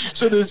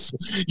 So there's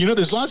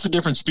lots of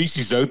different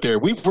species out there.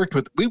 We worked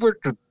with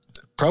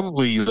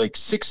probably like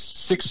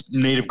six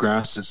native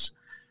grasses,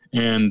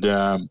 and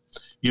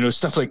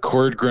stuff like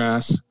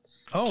cordgrass.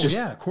 Oh,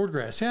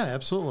 cordgrass. Yeah,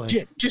 absolutely.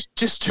 Yeah,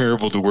 just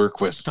terrible to work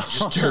with.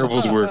 Just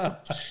terrible to work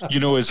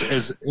with.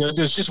 As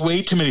there's just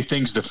way too many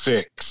things to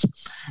fix.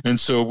 And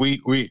so we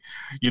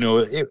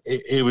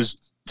it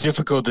was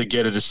difficult to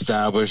get it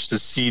established. The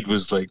seed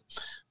was like,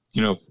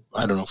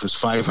 I don't know if it was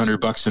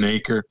 $500 an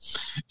acre,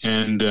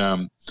 and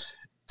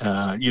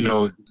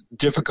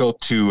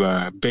difficult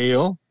to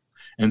bale.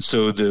 And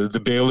so the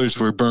balers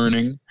were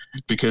burning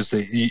because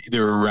they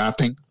were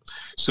wrapping.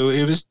 So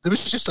it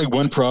was just like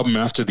one problem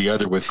after the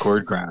other with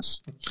cordgrass.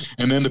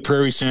 And then the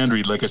prairie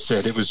sandreed, like I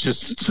said, it was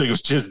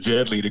just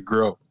deadly to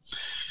grow.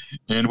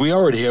 And we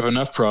already have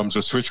enough problems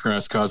with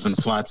switchgrass causing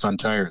flats on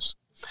tires.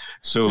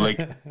 So like,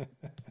 I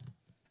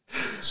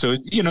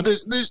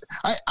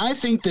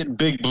think that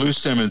big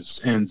bluestem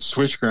and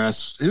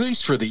switchgrass, at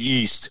least for the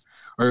east,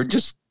 are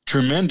just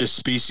tremendous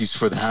species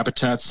for the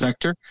habitat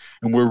sector,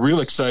 and we're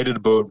real excited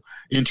about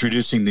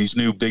introducing these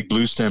new big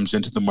blue stems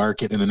into the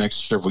market in the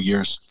next several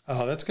years.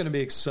 Oh, that's going to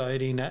be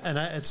exciting, and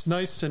it's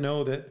nice to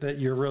know that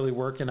you're really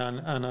working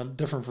on a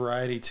different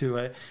variety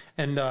too.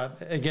 And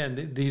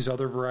again, these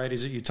other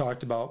varieties that you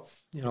talked about,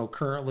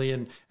 currently,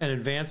 and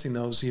advancing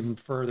those even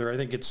further. I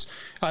think it's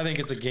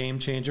a game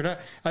changer. And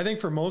I think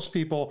for most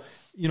people,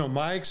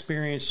 my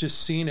experience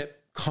just seeing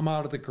it come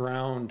out of the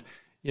ground.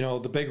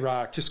 The big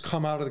rock just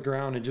come out of the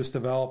ground and just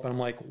develop. And I'm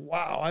like,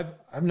 wow,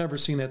 I've never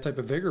seen that type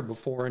of vigor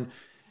before.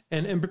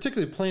 And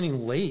particularly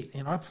planting late,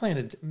 I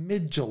planted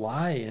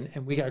mid-July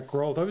and we got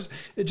growth.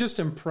 It's just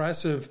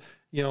impressive,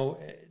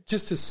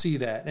 just to see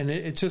that. And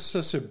it's just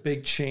such a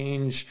big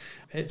change.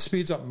 It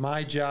speeds up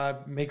my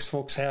job, makes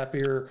folks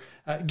happier,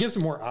 gives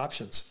them more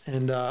options.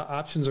 And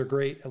options are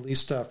great, at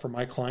least for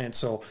my clients.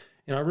 So,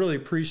 I really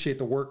appreciate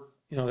the work,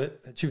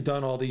 that you've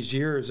done all these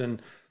years.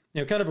 And,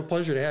 kind of a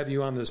pleasure to have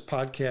you on this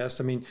podcast.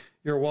 I mean,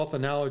 you're a wealth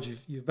of knowledge.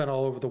 You've been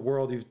all over the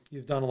world.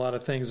 You've done a lot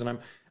of things, and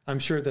I'm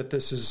sure that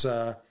this is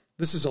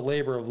a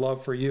labor of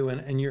love for you,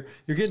 and you're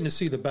getting to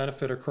see the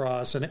benefit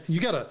across. And you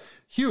got a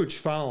huge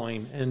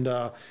following, and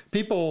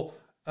people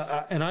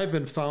And I've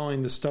been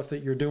following the stuff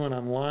that you're doing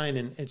online,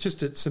 and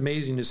it's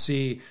amazing to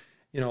see,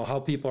 how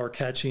people are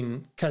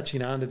catching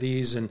on to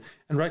these and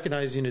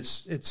recognizing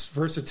its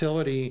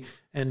versatility.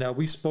 And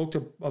we spoke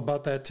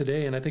about that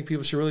today. And I think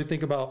people should really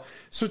think about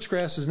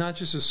switchgrass is not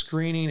just a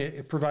screening.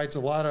 It provides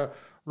a lot of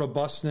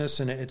robustness,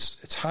 and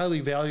it's highly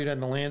valued in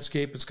the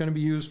landscape. It's going to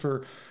be used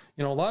for,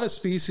 a lot of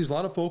species, a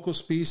lot of focal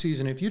species.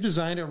 And if you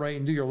design it right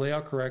and do your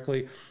layout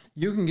correctly,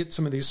 you can get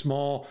some of these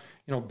small,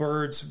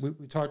 birds. We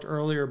talked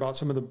earlier about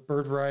some of the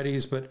bird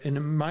varieties, but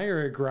in my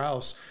area,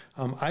 grouse,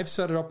 I've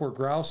set it up where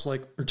grouse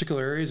like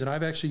particular areas, and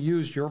I've actually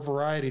used your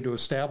variety to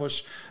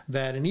establish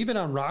that. And even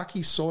on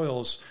rocky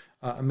soils,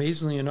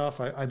 amazingly enough,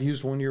 I've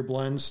used one of your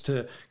blends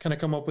to kind of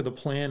come up with a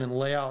plan and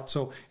layout.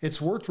 So it's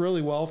worked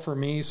really well for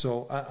me.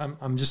 So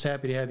I'm just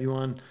happy to have you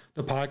on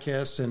the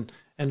podcast and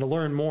to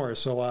learn more.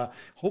 So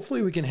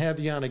hopefully we can have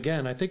you on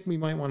again. I think we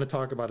might want to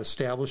talk about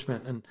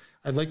establishment, and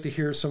I'd like to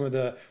hear some of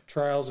the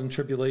trials and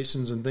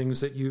tribulations and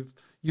things that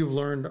you've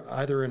learned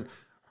either in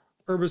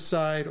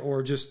herbicide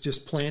or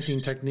just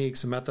planting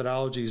techniques and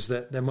methodologies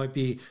that might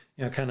be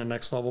kind of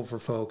next level for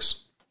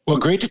folks. Well,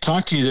 great to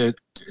talk to you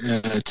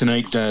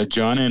tonight,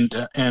 John,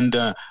 and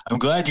I'm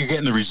glad you're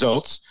getting the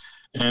results.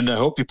 And I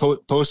hope you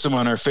post them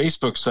on our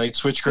Facebook site,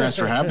 Switchgrass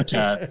for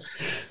Habitat,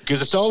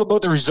 because it's all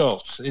about the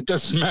results. It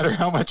doesn't matter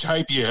how much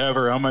hype you have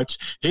or how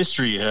much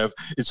history you have.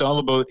 It's all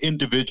about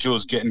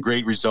individuals getting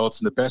great results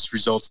and the best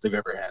results they've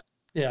ever had.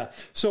 Yeah.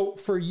 So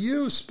for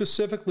you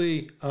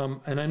specifically,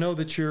 and I know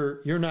that you're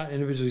not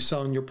individually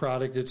selling your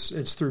product.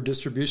 It's through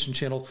distribution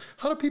channels.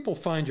 How do people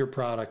find your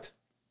product?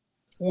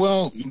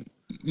 Well,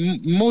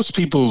 most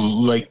people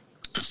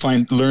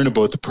learn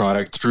about the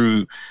product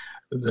through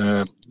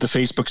the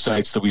Facebook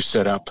sites that we've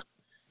set up,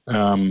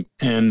 and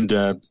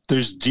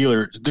there's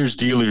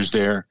dealers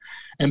there,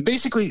 and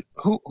basically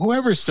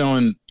whoever's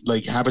selling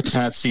like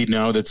habitat seed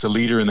now that's a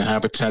leader in the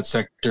habitat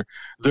sector,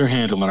 they're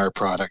handling our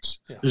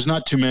products. Yeah. There's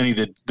not too many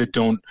that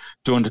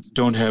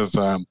don't have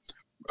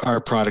our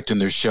product in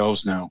their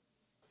shelves now.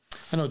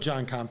 I know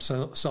John Comp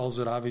sells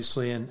it,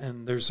 obviously,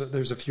 and there's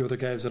a few other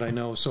guys that I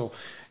know. So,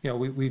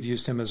 we've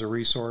used him as a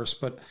resource.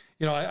 But,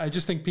 I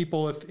just think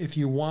people, if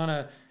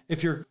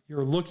you're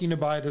looking to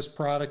buy this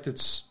product,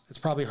 it's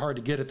probably hard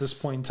to get at this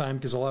point in time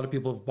because a lot of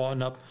people have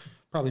bought up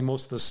probably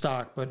most of the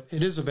stock. But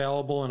it is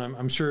available, and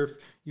I'm sure if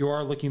you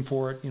are looking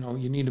for it,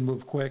 you need to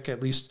move quick,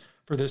 at least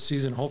for this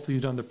season. Hopefully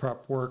you've done the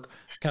prep work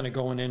kind of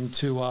going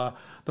into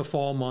the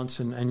fall months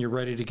and you're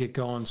ready to get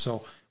going.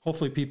 So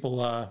hopefully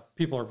people are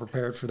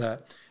prepared for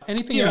that.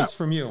 Anything else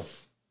from you?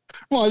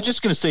 Well, I was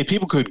just going to say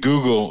people could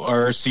Google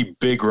RC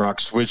Big Rock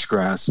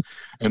Switchgrass,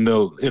 and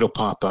it'll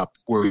pop up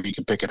where you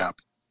can pick it up.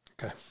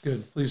 Okay,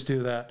 good. Please do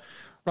that.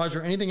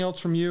 Roger, anything else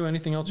from you?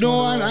 Anything else?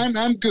 No,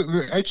 I'm good.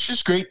 It's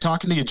just great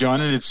talking to you,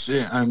 John. And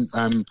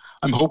I'm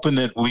hoping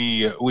that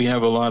we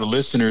have a lot of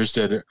listeners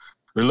that are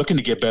looking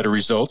to get better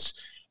results,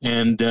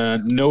 and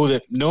know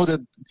that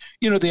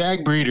the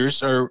ag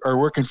breeders are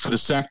working for the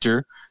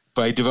sector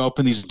by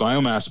developing these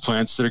biomass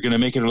plants that are going to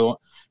make it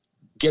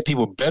get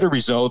people better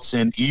results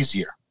and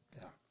easier.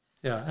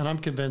 Yeah, and I'm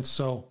convinced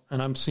so,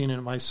 and I'm seeing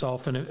it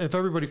myself. And if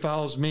everybody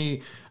follows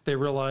me, they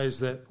realize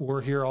that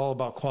we're here all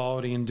about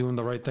quality and doing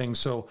the right thing.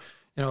 So,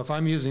 if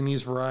I'm using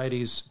these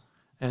varieties,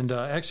 and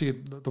actually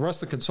the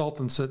rest of the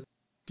consultants that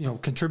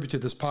contribute to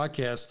this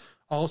podcast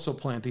also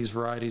plant these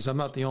varieties. I'm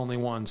not the only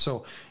one.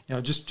 So,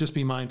 just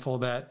be mindful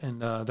of that,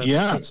 and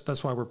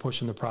that's why we're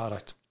pushing the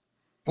product.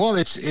 Well,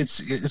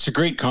 it's a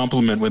great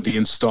compliment when the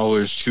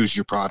installers choose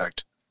your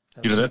product.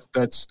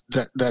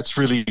 That's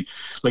really,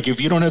 like, if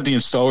you don't have the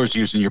installers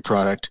using your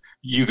product,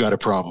 you got a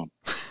problem.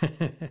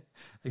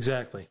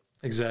 Exactly.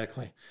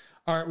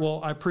 All right.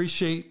 Well, I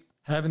appreciate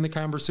having the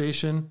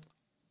conversation.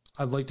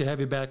 I'd like to have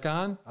you back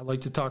on. I'd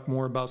like to talk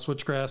more about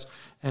switchgrass,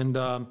 and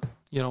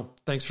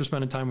thanks for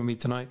spending time with me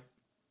tonight.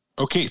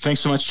 Okay.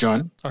 Thanks so much,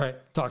 John. All right.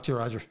 Talk to you,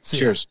 Roger.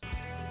 Cheers.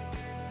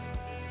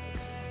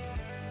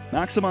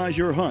 Maximize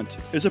Your Hunt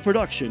is a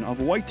production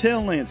of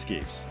Whitetail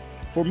Landscapes.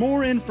 For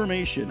more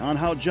information on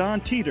how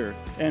John Teeter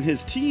and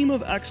his team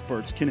of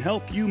experts can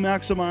help you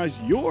maximize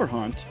your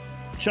hunt,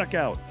 check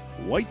out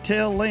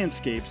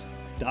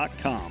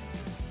whitetaillandscapes.com.